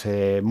cursos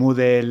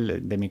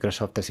Moodle, de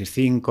Microsoft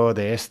 365,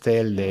 de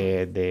Excel,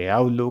 de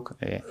Outlook.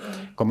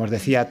 Como os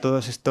decía,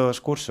 todos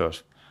estos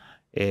cursos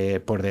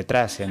por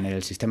detrás, en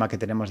el sistema que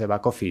tenemos de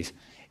back office,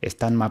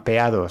 están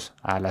mapeados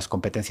a las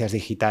competencias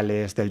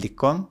digitales del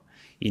DigComp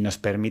y nos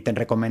permiten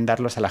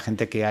recomendarlos a la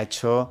gente que ha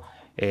hecho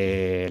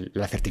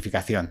la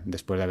certificación,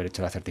 después de haber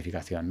hecho la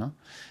certificación, ¿no?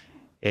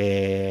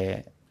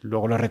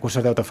 Luego los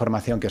recursos de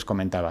autoformación que os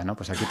comentaba, ¿no?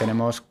 Pues aquí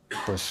tenemos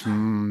pues,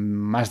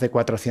 más de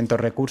 400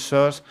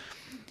 recursos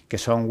que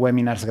son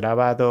webinars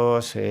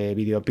grabados,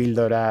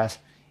 videopíldoras,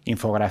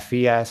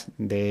 infografías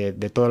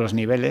de todos los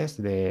niveles,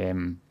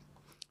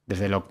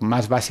 desde lo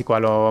más básico a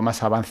lo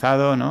más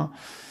avanzado, ¿no?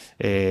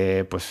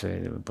 Pues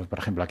por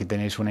ejemplo, aquí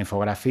tenéis una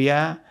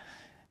infografía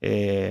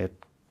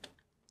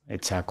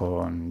hecha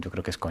con, yo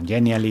creo que es con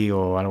Genially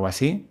o algo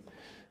así,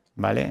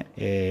 ¿vale?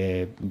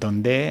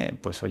 Donde,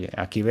 pues oye,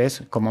 aquí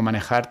ves cómo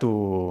manejar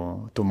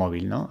tu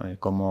móvil, ¿no?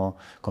 Cómo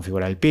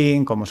configurar el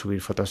PIN, cómo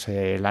subir fotos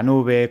en la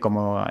nube,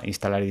 cómo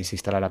instalar y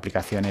desinstalar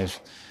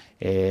aplicaciones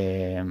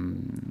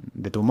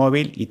de tu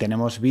móvil, y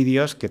tenemos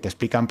vídeos que te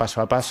explican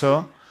paso a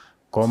paso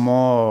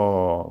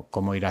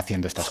cómo ir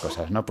haciendo estas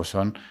cosas, ¿no? Pues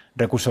son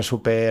recursos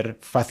súper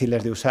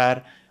fáciles de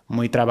usar,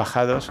 muy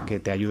trabajados, que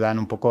te ayudan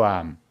un poco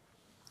a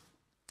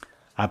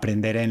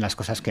aprender en las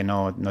cosas que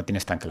no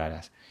tienes tan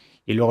claras.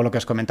 Y luego lo que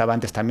os comentaba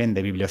antes también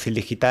de CyL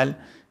Digital,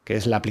 que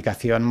es la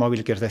aplicación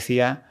móvil que os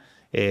decía,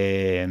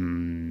 que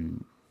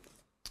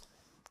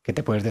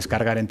te puedes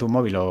descargar en tu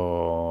móvil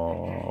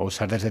o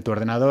usar desde tu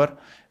ordenador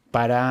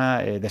para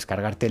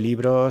descargarte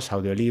libros,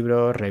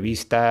 audiolibros,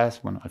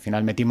 revistas. Bueno, al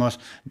final metimos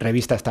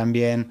revistas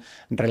también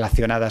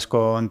relacionadas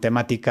con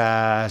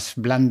temáticas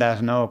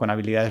blandas, ¿no? Con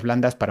habilidades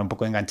blandas para un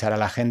poco enganchar a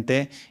la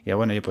gente. Y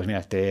bueno, pues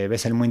mira, te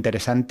ves el muy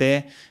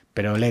interesante,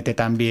 pero léete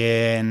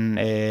también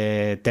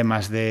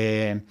temas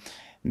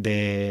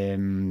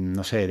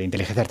no sé, de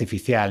inteligencia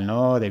artificial,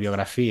 ¿no? De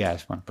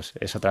biografías. Bueno, pues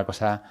es otra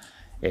cosa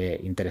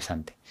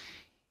interesante.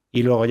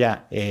 Y luego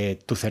ya,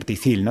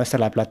 TuCertiCyL, ¿no? Esta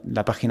es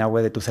la página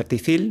web de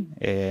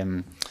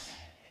TuCertiCyL.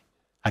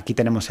 Aquí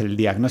tenemos el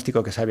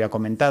diagnóstico que se había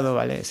comentado,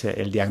 ¿vale? Es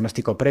el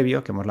diagnóstico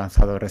previo que hemos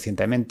lanzado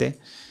recientemente.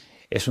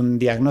 Es un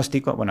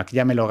diagnóstico, bueno, aquí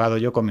ya me he logado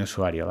yo con mi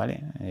usuario,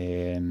 ¿vale?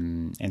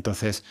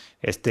 Entonces,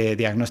 este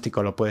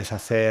diagnóstico lo puedes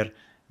hacer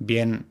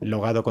bien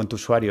logado con tu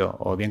usuario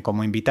o bien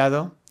como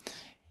invitado.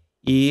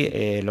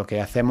 Y lo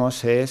que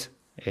hacemos es,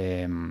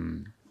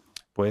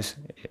 pues,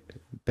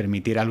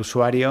 permitir al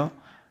usuario,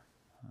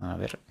 a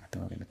ver,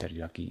 tengo que meter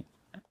yo aquí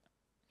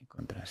mi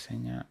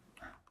contraseña.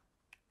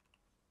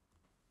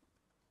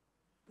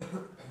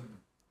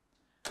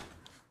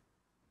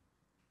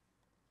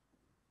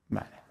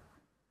 Vale.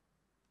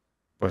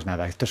 Pues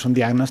nada, esto es un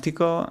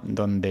diagnóstico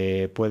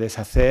donde puedes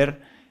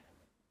hacer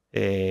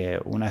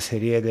una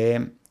serie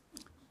de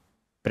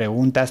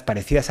preguntas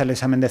parecidas al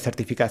examen de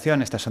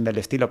certificación. Estas son del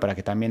estilo para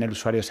que también el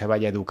usuario se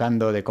vaya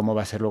educando de cómo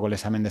va a ser luego el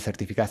examen de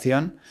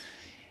certificación.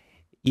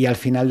 Y al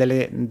final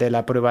de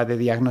la prueba de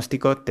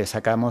diagnóstico te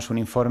sacamos un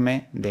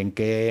informe de en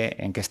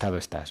qué estado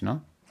estás,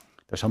 ¿no?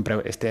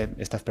 Entonces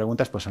estas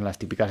preguntas pues son las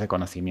típicas de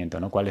conocimiento,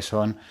 ¿no? ¿Cuáles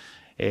son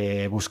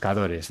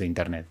buscadores de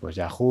Internet? Pues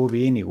Yahoo,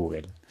 Bing y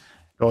Google.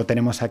 Luego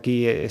tenemos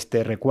aquí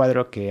este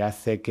recuadro que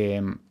hace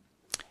que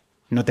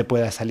no te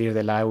puedas salir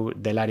del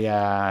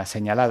área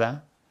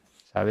señalada,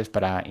 ¿sabes?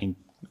 Para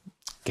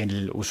que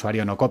el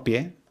usuario no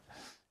copie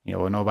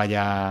o no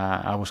vaya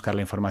a buscar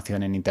la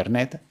información en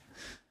Internet.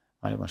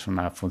 Vale, pues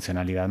una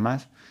funcionalidad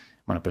más.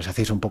 Bueno, pero os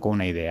hacéis un poco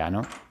una idea,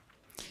 ¿no?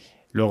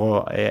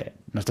 Luego,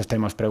 nosotros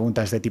tenemos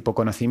preguntas de tipo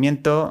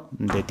conocimiento,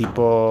 de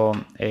tipo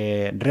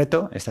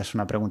reto. Esta es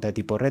una pregunta de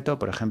tipo reto,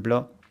 por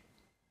ejemplo,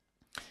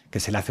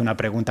 que se le hace una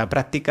pregunta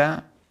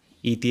práctica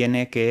y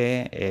tiene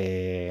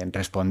que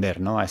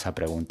responder, ¿no? A esa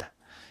pregunta.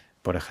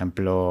 Por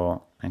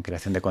ejemplo, en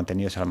creación de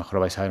contenidos, a lo mejor lo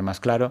vais a ver más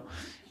claro.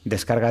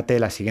 Descárgate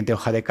la siguiente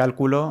hoja de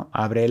cálculo,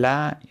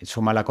 ábrela,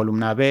 suma la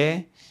columna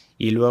B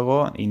y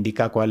luego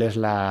indica cuál es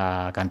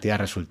la cantidad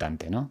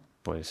resultante, ¿no?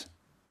 Pues,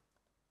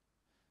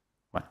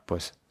 bueno,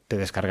 pues te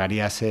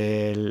descargarías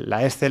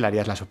la Excel,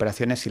 harías las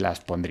operaciones y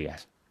las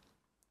pondrías.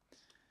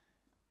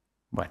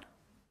 Bueno,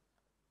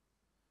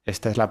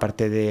 esta es la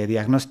parte de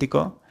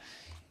diagnóstico.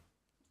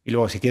 Y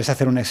luego, si quieres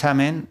hacer un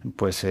examen,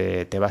 pues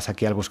te vas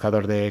aquí al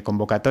buscador de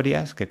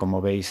convocatorias, que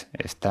como veis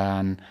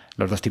están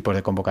los dos tipos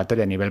de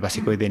convocatoria, nivel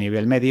básico y de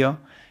nivel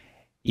medio.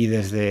 Y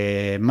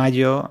desde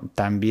mayo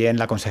también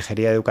la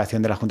Consejería de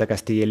Educación de la Junta de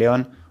Castilla y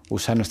León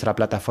usa nuestra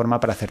plataforma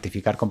para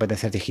certificar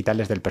competencias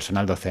digitales del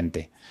personal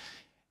docente.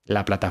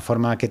 La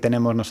plataforma que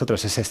tenemos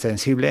nosotros es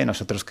extensible.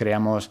 Nosotros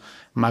creamos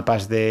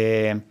mapas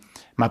de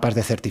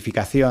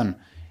certificación.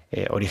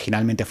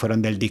 Originalmente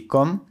fueron del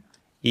DigComp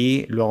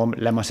y luego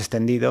la hemos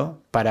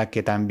extendido para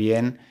que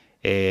también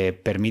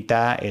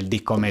permita el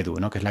DigComp Edu,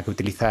 ¿no? Que es la que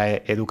utiliza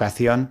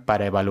educación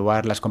para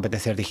evaluar las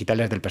competencias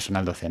digitales del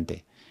personal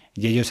docente.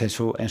 Y ellos, en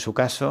su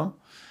caso,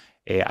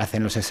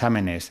 hacen los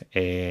exámenes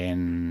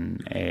en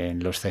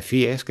los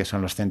CEFIES, que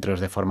son los centros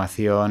de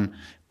formación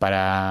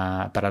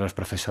para los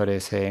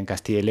profesores en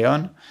Castilla y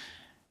León,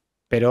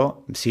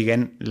 pero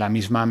siguen la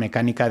misma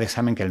mecánica de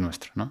examen que el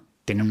nuestro, ¿no?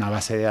 Tienen una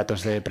base de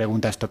datos de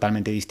preguntas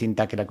totalmente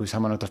distinta que la que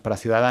usamos nosotros para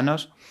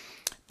ciudadanos,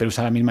 pero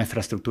usa la misma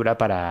infraestructura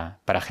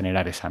para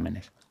generar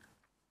exámenes.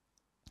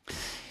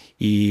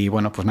 Y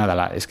bueno, pues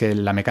nada, es que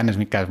la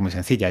mecánica es muy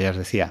sencilla, ya os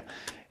decía.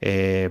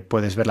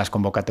 Puedes ver las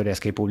convocatorias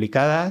que hay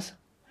publicadas,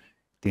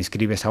 te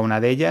inscribes a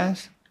una de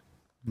ellas,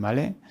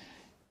 ¿vale?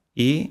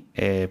 Y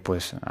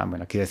pues,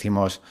 bueno, aquí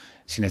decimos,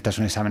 si necesitas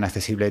un examen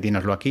accesible,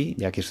 dínoslo aquí,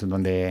 y aquí es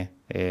donde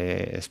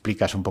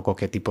explicas un poco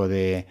qué tipo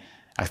de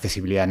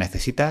accesibilidad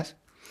necesitas.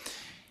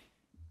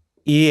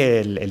 Y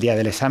el día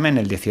del examen,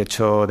 el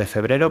 18 de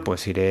febrero,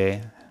 pues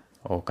iré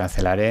o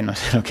cancelaré, no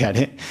sé lo que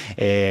haré.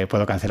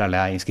 Puedo cancelar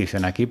la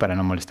inscripción aquí para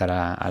no molestar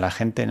a la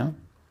gente, ¿no?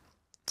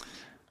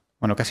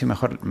 Bueno, casi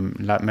mejor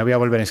me voy a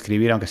volver a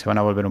inscribir, aunque se van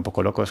a volver un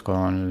poco locos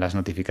con las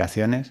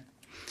notificaciones.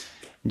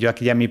 Yo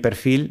aquí ya en mi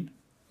perfil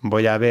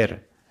voy a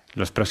ver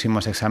los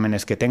próximos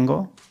exámenes que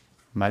tengo,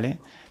 ¿vale?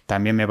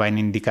 También me van a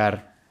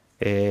indicar,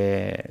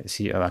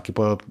 aquí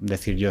puedo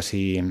decir yo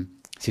si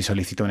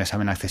solicito un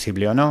examen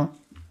accesible o no.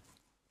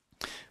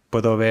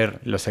 Puedo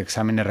ver los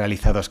exámenes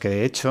realizados que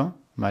he hecho,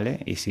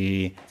 ¿vale? Y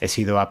si he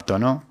sido apto o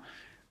no.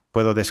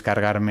 Puedo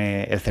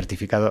descargarme el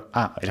certificado,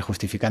 el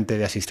justificante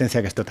de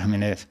asistencia, que esto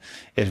también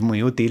es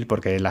muy útil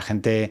porque la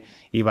gente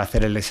iba a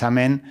hacer el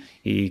examen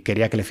y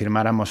quería que le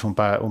firmáramos un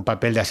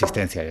papel de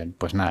asistencia.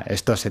 Pues nada,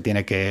 esto se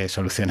tiene que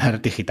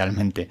solucionar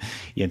digitalmente.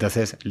 Y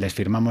entonces les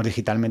firmamos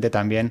digitalmente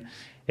también,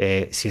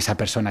 si esa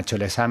persona ha hecho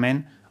el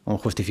examen, un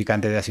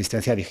justificante de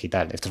asistencia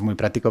digital. Esto es muy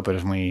práctico, pero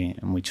es muy,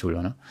 muy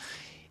chulo, ¿no?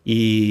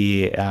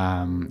 y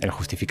el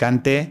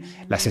justificante,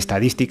 las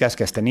estadísticas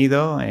que has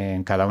tenido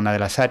en cada una de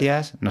las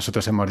áreas.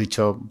 Nosotros hemos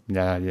dicho,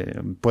 ya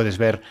puedes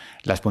ver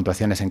las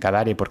puntuaciones en cada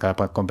área y por cada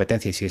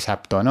competencia y si es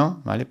apto o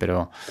no, ¿vale?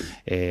 Pero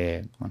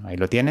bueno, ahí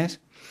lo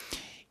tienes.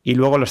 Y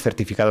luego los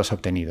certificados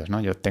obtenidos, ¿no?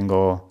 Yo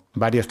tengo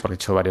varios porque he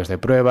hecho varios de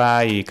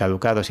prueba y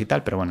caducados y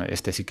tal, pero bueno,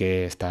 este sí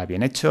que está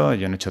bien hecho.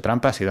 Yo no he hecho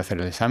trampas, he ido a hacer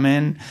el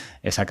examen,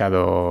 he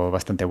sacado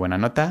bastante buena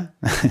nota.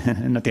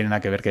 No tiene nada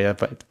que ver que haya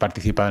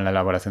participado en la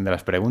elaboración de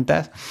las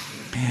preguntas,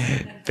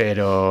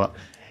 pero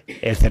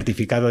el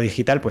certificado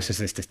digital pues es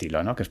de este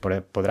estilo, ¿no? Que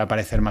podrá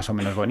parecer más o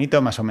menos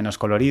bonito, más o menos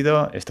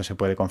colorido. Esto se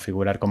puede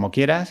configurar como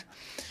quieras.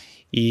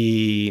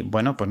 Y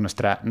bueno, pues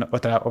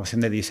otra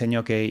opción de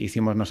diseño que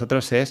hicimos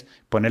nosotros es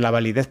poner la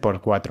validez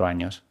por 4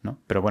 años, ¿no?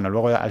 Pero bueno,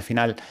 luego al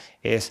final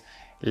es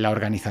la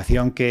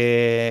organización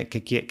que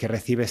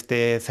recibe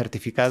este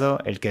certificado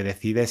el que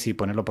decide si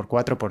ponerlo por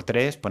 4, por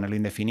 3, ponerlo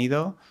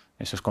indefinido.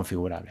 Eso es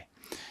configurable.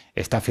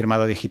 Está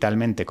firmado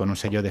digitalmente con un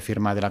sello de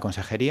firma de la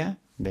Consejería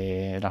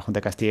de la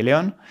Junta de Castilla y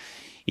León.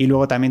 Y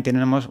luego también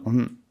tenemos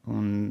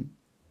un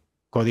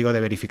código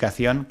de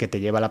verificación que te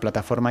lleva a la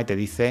plataforma y te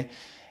dice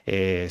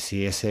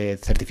si ese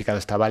certificado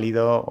está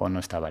válido o no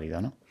está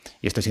válido, ¿no?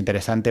 Y esto es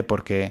interesante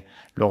porque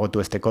luego tú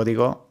este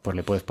código pues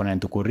le puedes poner en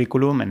tu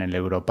currículum, en el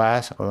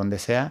Europass o donde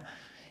sea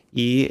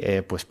y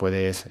pues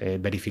puedes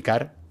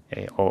verificar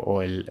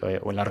o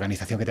la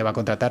organización que te va a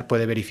contratar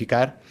puede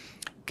verificar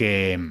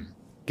que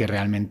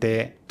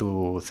realmente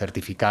tu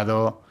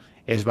certificado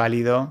es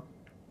válido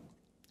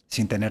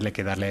sin tenerle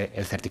que darle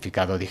el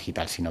certificado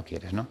digital si no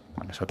quieres, ¿no?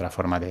 Bueno, es otra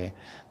forma de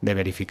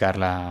verificar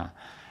la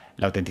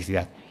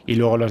autenticidad. Y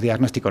luego los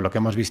diagnósticos, lo que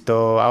hemos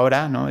visto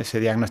ahora, ¿no?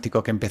 Ese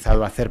diagnóstico que he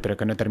empezado a hacer pero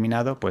que no he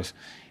terminado, pues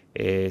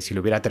si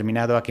lo hubiera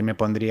terminado, aquí me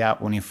pondría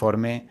un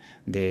informe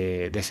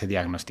de ese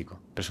diagnóstico.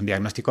 Pero es un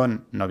diagnóstico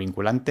no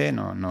vinculante,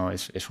 no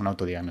es un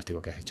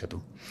autodiagnóstico que has hecho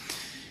tú.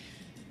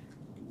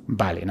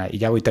 Vale, y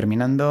ya voy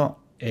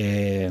terminando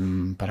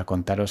para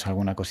contaros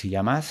alguna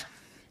cosilla más.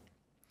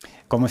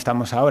 ¿Cómo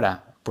estamos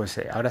ahora?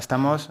 Pues ahora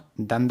estamos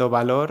dando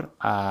valor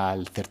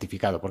al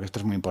certificado, porque esto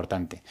es muy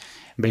importante.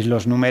 Veis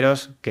los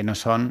números que no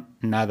son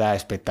nada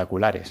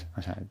espectaculares.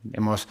 O sea,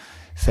 hemos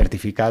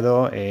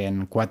certificado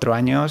en 4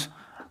 años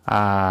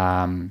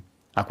a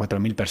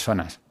 4.000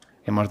 personas.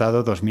 Hemos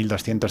dado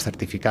 2.200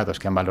 certificados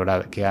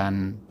que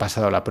han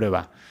pasado la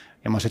prueba.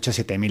 Hemos hecho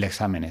 7.000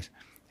 exámenes.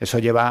 Eso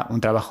lleva un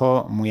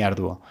trabajo muy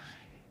arduo.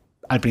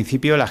 Al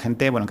principio la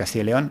gente, bueno, en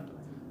Castilla y León,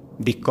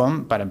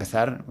 DigComp, para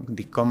empezar,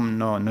 DigComp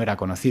no era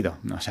conocido.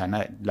 O sea,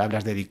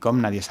 hablas de DigComp,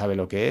 nadie sabe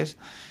lo que es.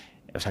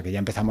 O sea, que ya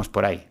empezamos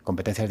por ahí.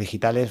 Competencias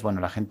digitales, bueno,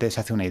 la gente se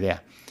hace una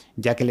idea.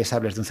 Ya que les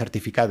hables de un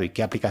certificado y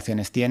qué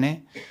aplicaciones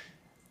tiene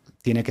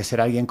que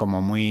ser alguien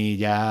como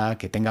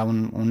que tenga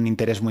un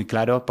interés muy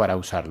claro para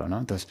usarlo, ¿no?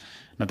 Entonces,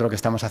 nosotros lo que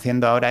estamos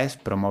haciendo ahora es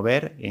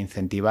promover e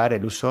incentivar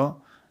el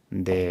uso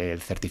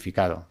del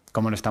certificado.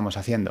 ¿Cómo lo estamos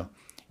haciendo?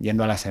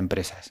 Yendo a las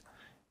empresas,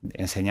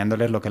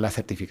 enseñándoles lo que es la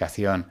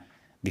certificación,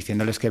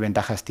 diciéndoles qué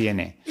ventajas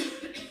tiene,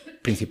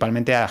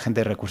 principalmente a la gente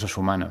de recursos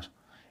humanos.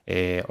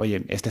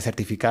 Oye, este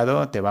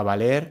certificado te va a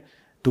valer,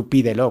 tú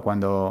pídelo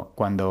cuando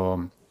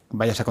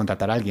vayas a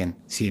contratar a alguien,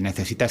 si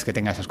necesitas que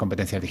tenga esas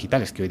competencias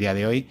digitales, que hoy día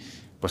de hoy,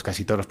 pues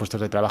casi todos los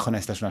puestos de trabajo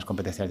necesitan unas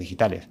competencias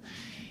digitales.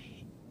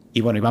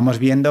 Y bueno, y vamos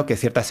viendo que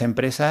ciertas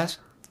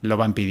empresas lo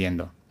van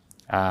pidiendo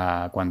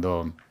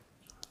cuando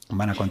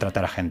van a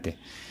contratar a gente.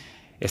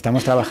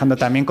 Estamos trabajando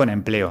también con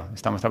empleo,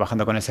 estamos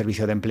trabajando con el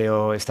Servicio de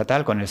Empleo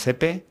Estatal, con el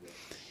SEPE,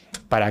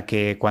 para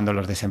que cuando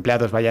los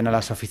desempleados vayan a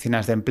las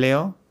oficinas de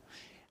empleo,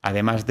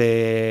 además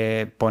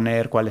de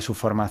poner cuál es su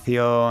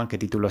formación, qué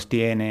títulos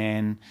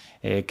tienen,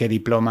 qué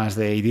diplomas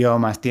de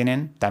idiomas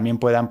tienen, también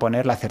puedan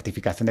poner la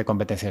certificación de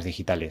competencias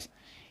digitales.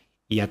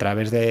 Y a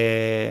través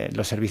de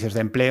los servicios de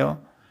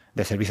empleo,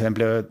 del Servicio de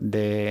Empleo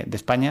de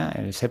España,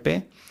 el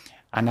SEPE,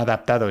 han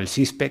adaptado el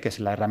SISPE, que es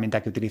la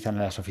herramienta que utilizan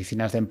en las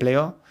oficinas de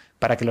empleo,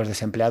 para que los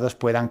desempleados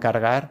puedan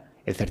cargar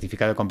el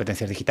certificado de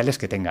competencias digitales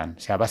que tengan,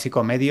 sea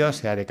básico, medio,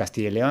 sea de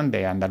Castilla y León,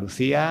 de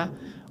Andalucía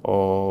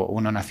o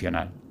uno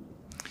nacional.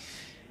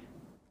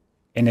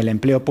 En el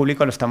empleo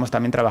público lo estamos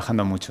también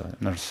trabajando mucho.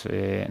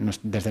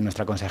 Desde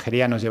nuestra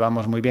consejería nos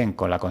llevamos muy bien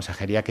con la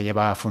consejería que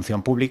lleva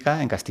función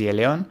pública en Castilla y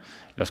León,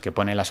 los que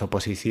ponen las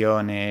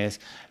oposiciones,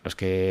 los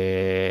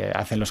que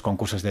hacen los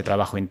concursos de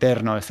trabajo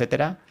interno,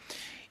 etcétera.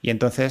 Y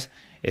entonces,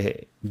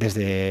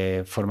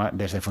 desde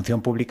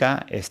función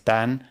pública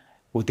están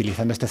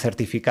utilizando este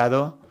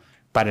certificado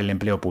para el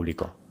empleo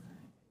público.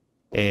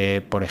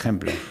 Por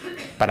ejemplo,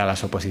 para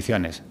las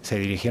oposiciones. Se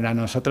dirigieron a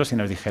nosotros y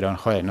nos dijeron,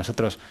 joder,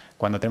 nosotros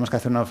cuando tenemos que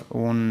hacer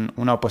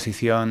una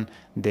oposición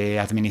de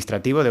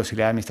administrativo, de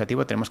auxiliar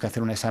administrativo, tenemos que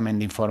hacer un examen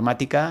de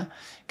informática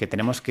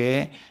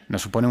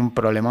nos supone un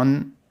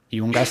problemón y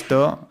un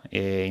gasto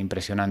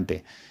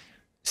impresionante.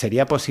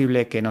 ¿Sería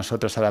posible que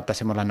nosotros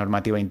adaptásemos la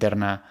normativa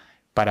interna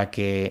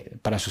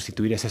para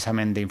sustituir ese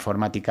examen de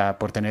informática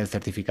por tener el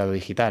certificado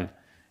digital?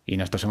 Y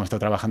nosotros hemos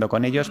estado trabajando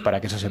con ellos para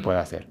que eso se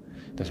pueda hacer.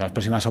 Entonces, las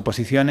próximas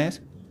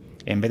oposiciones,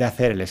 en vez de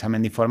hacer el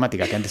examen de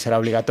informática, que antes era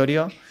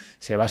obligatorio,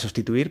 se va a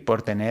sustituir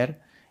por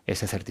tener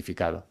ese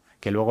certificado,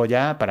 que luego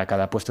ya para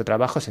cada puesto de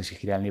trabajo se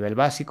exigirá el nivel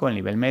básico, el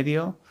nivel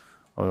medio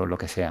o lo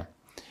que sea.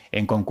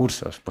 En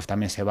concursos, pues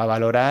también se va a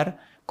valorar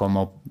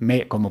como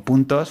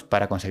puntos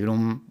para conseguir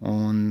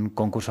un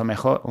concurso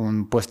mejor,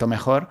 un puesto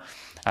mejor,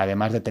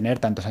 además de tener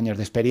tantos años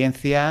de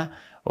experiencia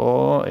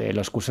o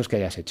los cursos que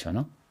hayas hecho,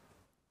 ¿no?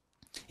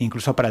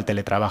 Incluso para el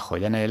teletrabajo.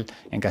 Ya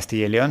en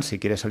Castilla y León, si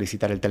quieres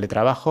solicitar el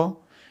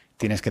teletrabajo,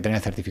 tienes que tener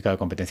el certificado de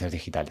competencias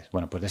digitales.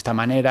 Bueno, pues de esta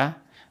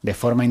manera, de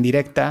forma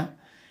indirecta,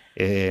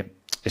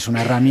 es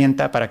una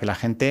herramienta para que la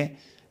gente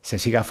se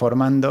siga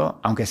formando,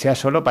 aunque sea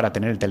solo para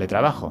tener el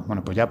teletrabajo.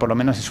 Bueno, pues ya por lo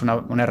menos es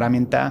una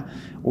herramienta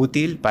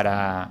útil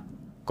para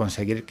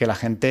conseguir que la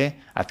gente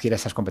adquiera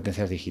esas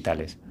competencias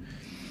digitales.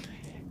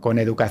 Con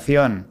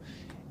educación,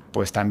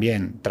 pues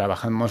también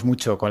trabajamos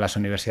mucho con las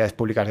universidades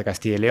públicas de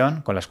Castilla y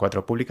León, con las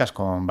 4 públicas,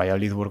 con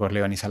Valladolid, Burgos,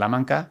 León y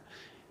Salamanca.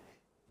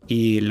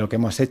 Y lo que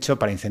hemos hecho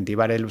para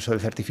incentivar el uso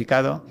del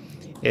certificado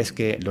es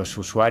que los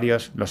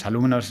usuarios, los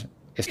alumnos,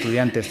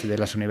 estudiantes de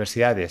las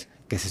universidades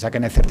que se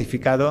saquen el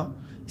certificado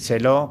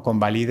se lo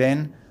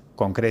convaliden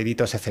con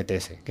créditos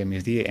ECTS, que en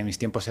mis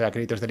tiempos era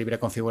créditos de libre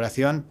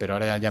configuración, pero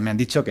ahora ya me han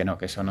dicho que no,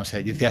 que eso no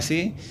se dice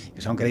así,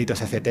 que son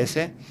créditos ECTS.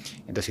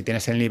 Entonces, si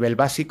tienes el nivel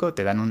básico,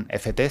 te dan un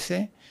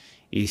ECTS,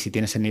 y si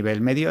tienes el nivel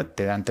medio,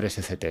 te dan 3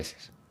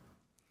 ECTS.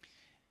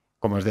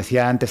 Como os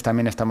decía antes,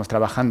 también estamos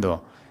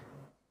trabajando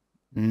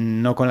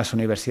no con las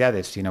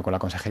universidades, sino con la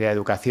Consejería de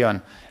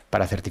Educación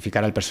para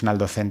certificar al personal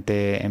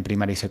docente en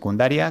primaria y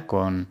secundaria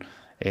con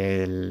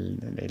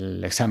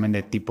el examen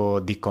de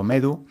tipo DigComp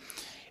Edu.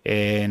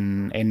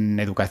 En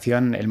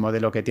educación el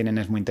modelo que tienen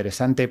es muy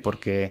interesante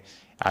porque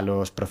a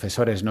los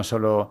profesores no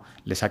solo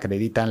les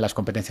acreditan las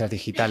competencias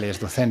digitales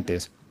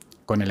docentes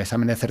con el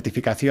examen de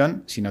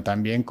certificación, sino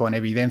también con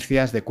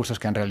evidencias de cursos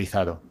que han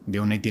realizado, de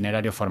un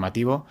itinerario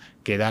formativo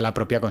que da la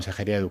propia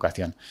Consejería de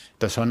Educación.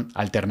 Entonces son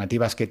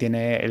alternativas que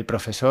tiene el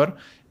profesor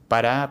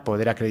para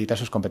poder acreditar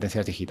sus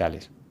competencias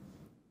digitales.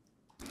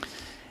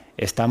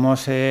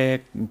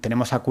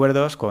 Tenemos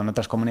acuerdos con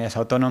otras comunidades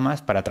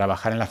autónomas para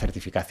trabajar en la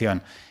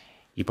certificación.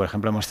 Y, por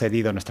ejemplo, hemos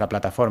cedido nuestra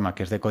plataforma,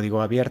 que es de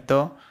código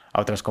abierto,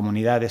 a otras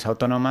comunidades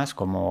autónomas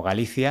como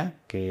Galicia,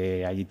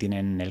 que allí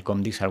tienen el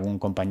Comdix, algún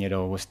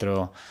compañero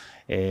vuestro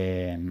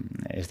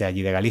es de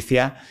allí de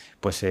Galicia,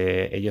 pues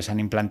ellos han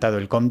implantado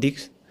el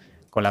Comdix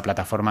con la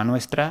plataforma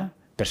nuestra,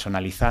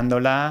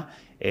 personalizándola,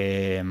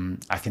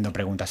 haciendo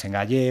preguntas en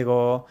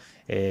gallego,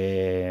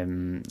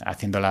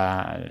 haciendo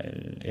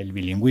el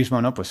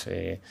bilingüismo, ¿no?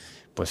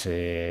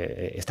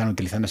 Están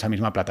utilizando esa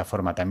misma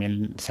plataforma.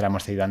 También se la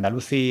hemos cedido a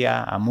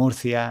Andalucía, a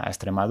Murcia, a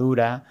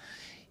Extremadura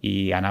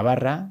y a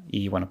Navarra,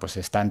 y bueno, pues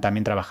están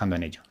también trabajando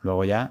en ello.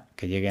 Luego ya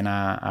que lleguen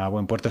a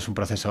buen puerto es un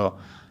proceso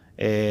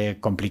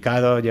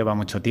complicado, lleva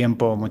mucho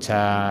tiempo,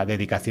 mucha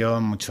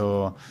dedicación,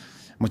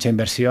 mucha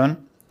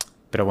inversión,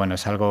 pero bueno,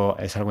 es algo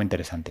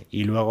interesante.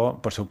 Y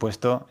luego, por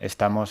supuesto,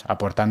 estamos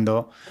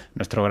aportando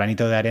nuestro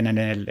granito de arena en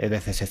el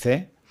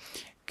EDCSC,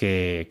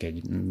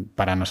 que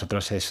para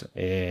nosotros es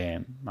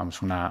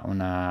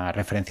una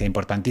referencia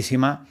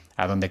importantísima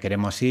a donde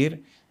queremos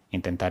ir.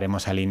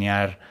 Intentaremos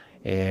alinear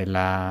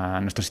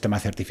nuestro sistema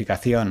de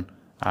certificación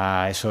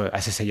a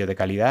ese sello de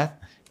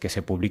calidad, que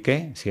se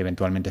publique, si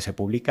eventualmente se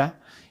publica,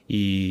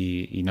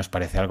 y nos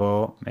parece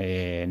algo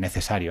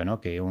necesario, ¿no?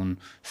 Que un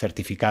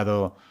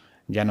certificado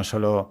ya no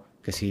solo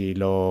que si te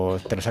lo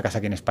sacas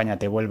aquí en España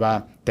te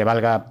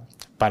valga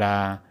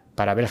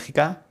para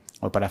Bélgica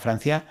o para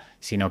Francia,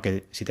 sino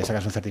que si te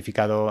sacas un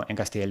certificado en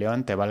Castilla y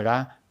León te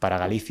valga para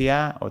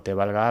Galicia o te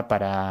valga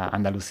para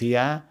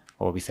Andalucía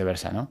o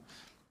viceversa, ¿no?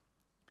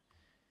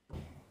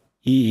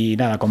 Y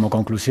nada, como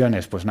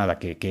conclusiones, pues nada,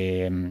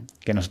 que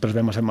nosotros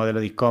vemos el modelo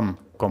DigComp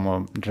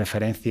como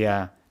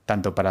referencia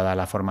tanto para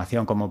la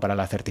formación como para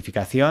la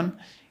certificación,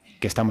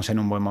 que estamos en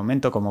un buen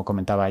momento, como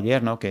comentaba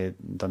ayer, ¿no?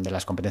 Donde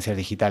las competencias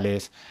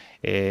digitales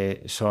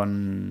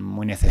son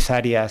muy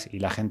necesarias y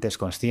la gente es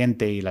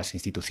consciente, y las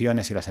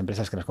instituciones y las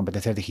empresas, que las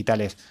competencias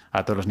digitales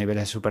a todos los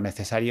niveles es súper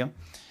necesario,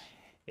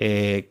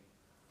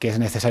 que es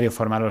necesario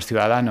formar a los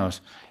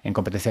ciudadanos en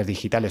competencias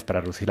digitales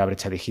para reducir la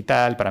brecha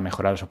digital, para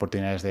mejorar las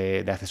oportunidades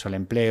de acceso al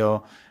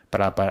empleo,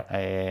 para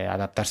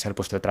adaptarse al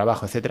puesto de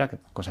trabajo, etcétera,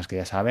 cosas que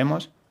ya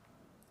sabemos.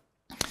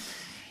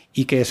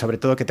 Y que sobre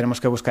todo que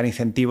tenemos que buscar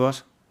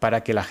incentivos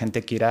para que la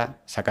gente quiera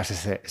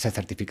sacarse ese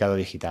certificado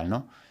digital,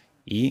 ¿no?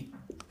 Y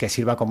que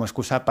sirva como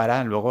excusa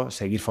para luego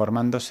seguir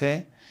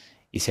formándose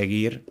y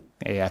seguir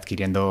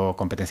adquiriendo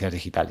competencias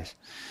digitales.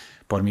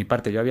 Por mi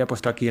parte, yo había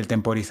puesto aquí el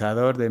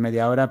temporizador de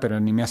media hora, pero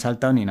ni me ha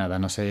saltado ni nada.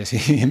 No sé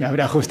si me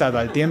habrá ajustado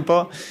al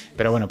tiempo,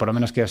 pero bueno, por lo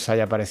menos que os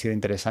haya parecido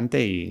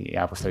interesante, y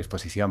a vuestra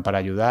disposición para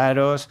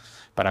ayudaros,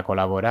 para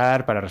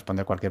colaborar, para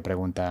responder cualquier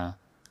pregunta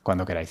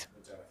cuando queráis.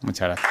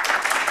 Muchas gracias.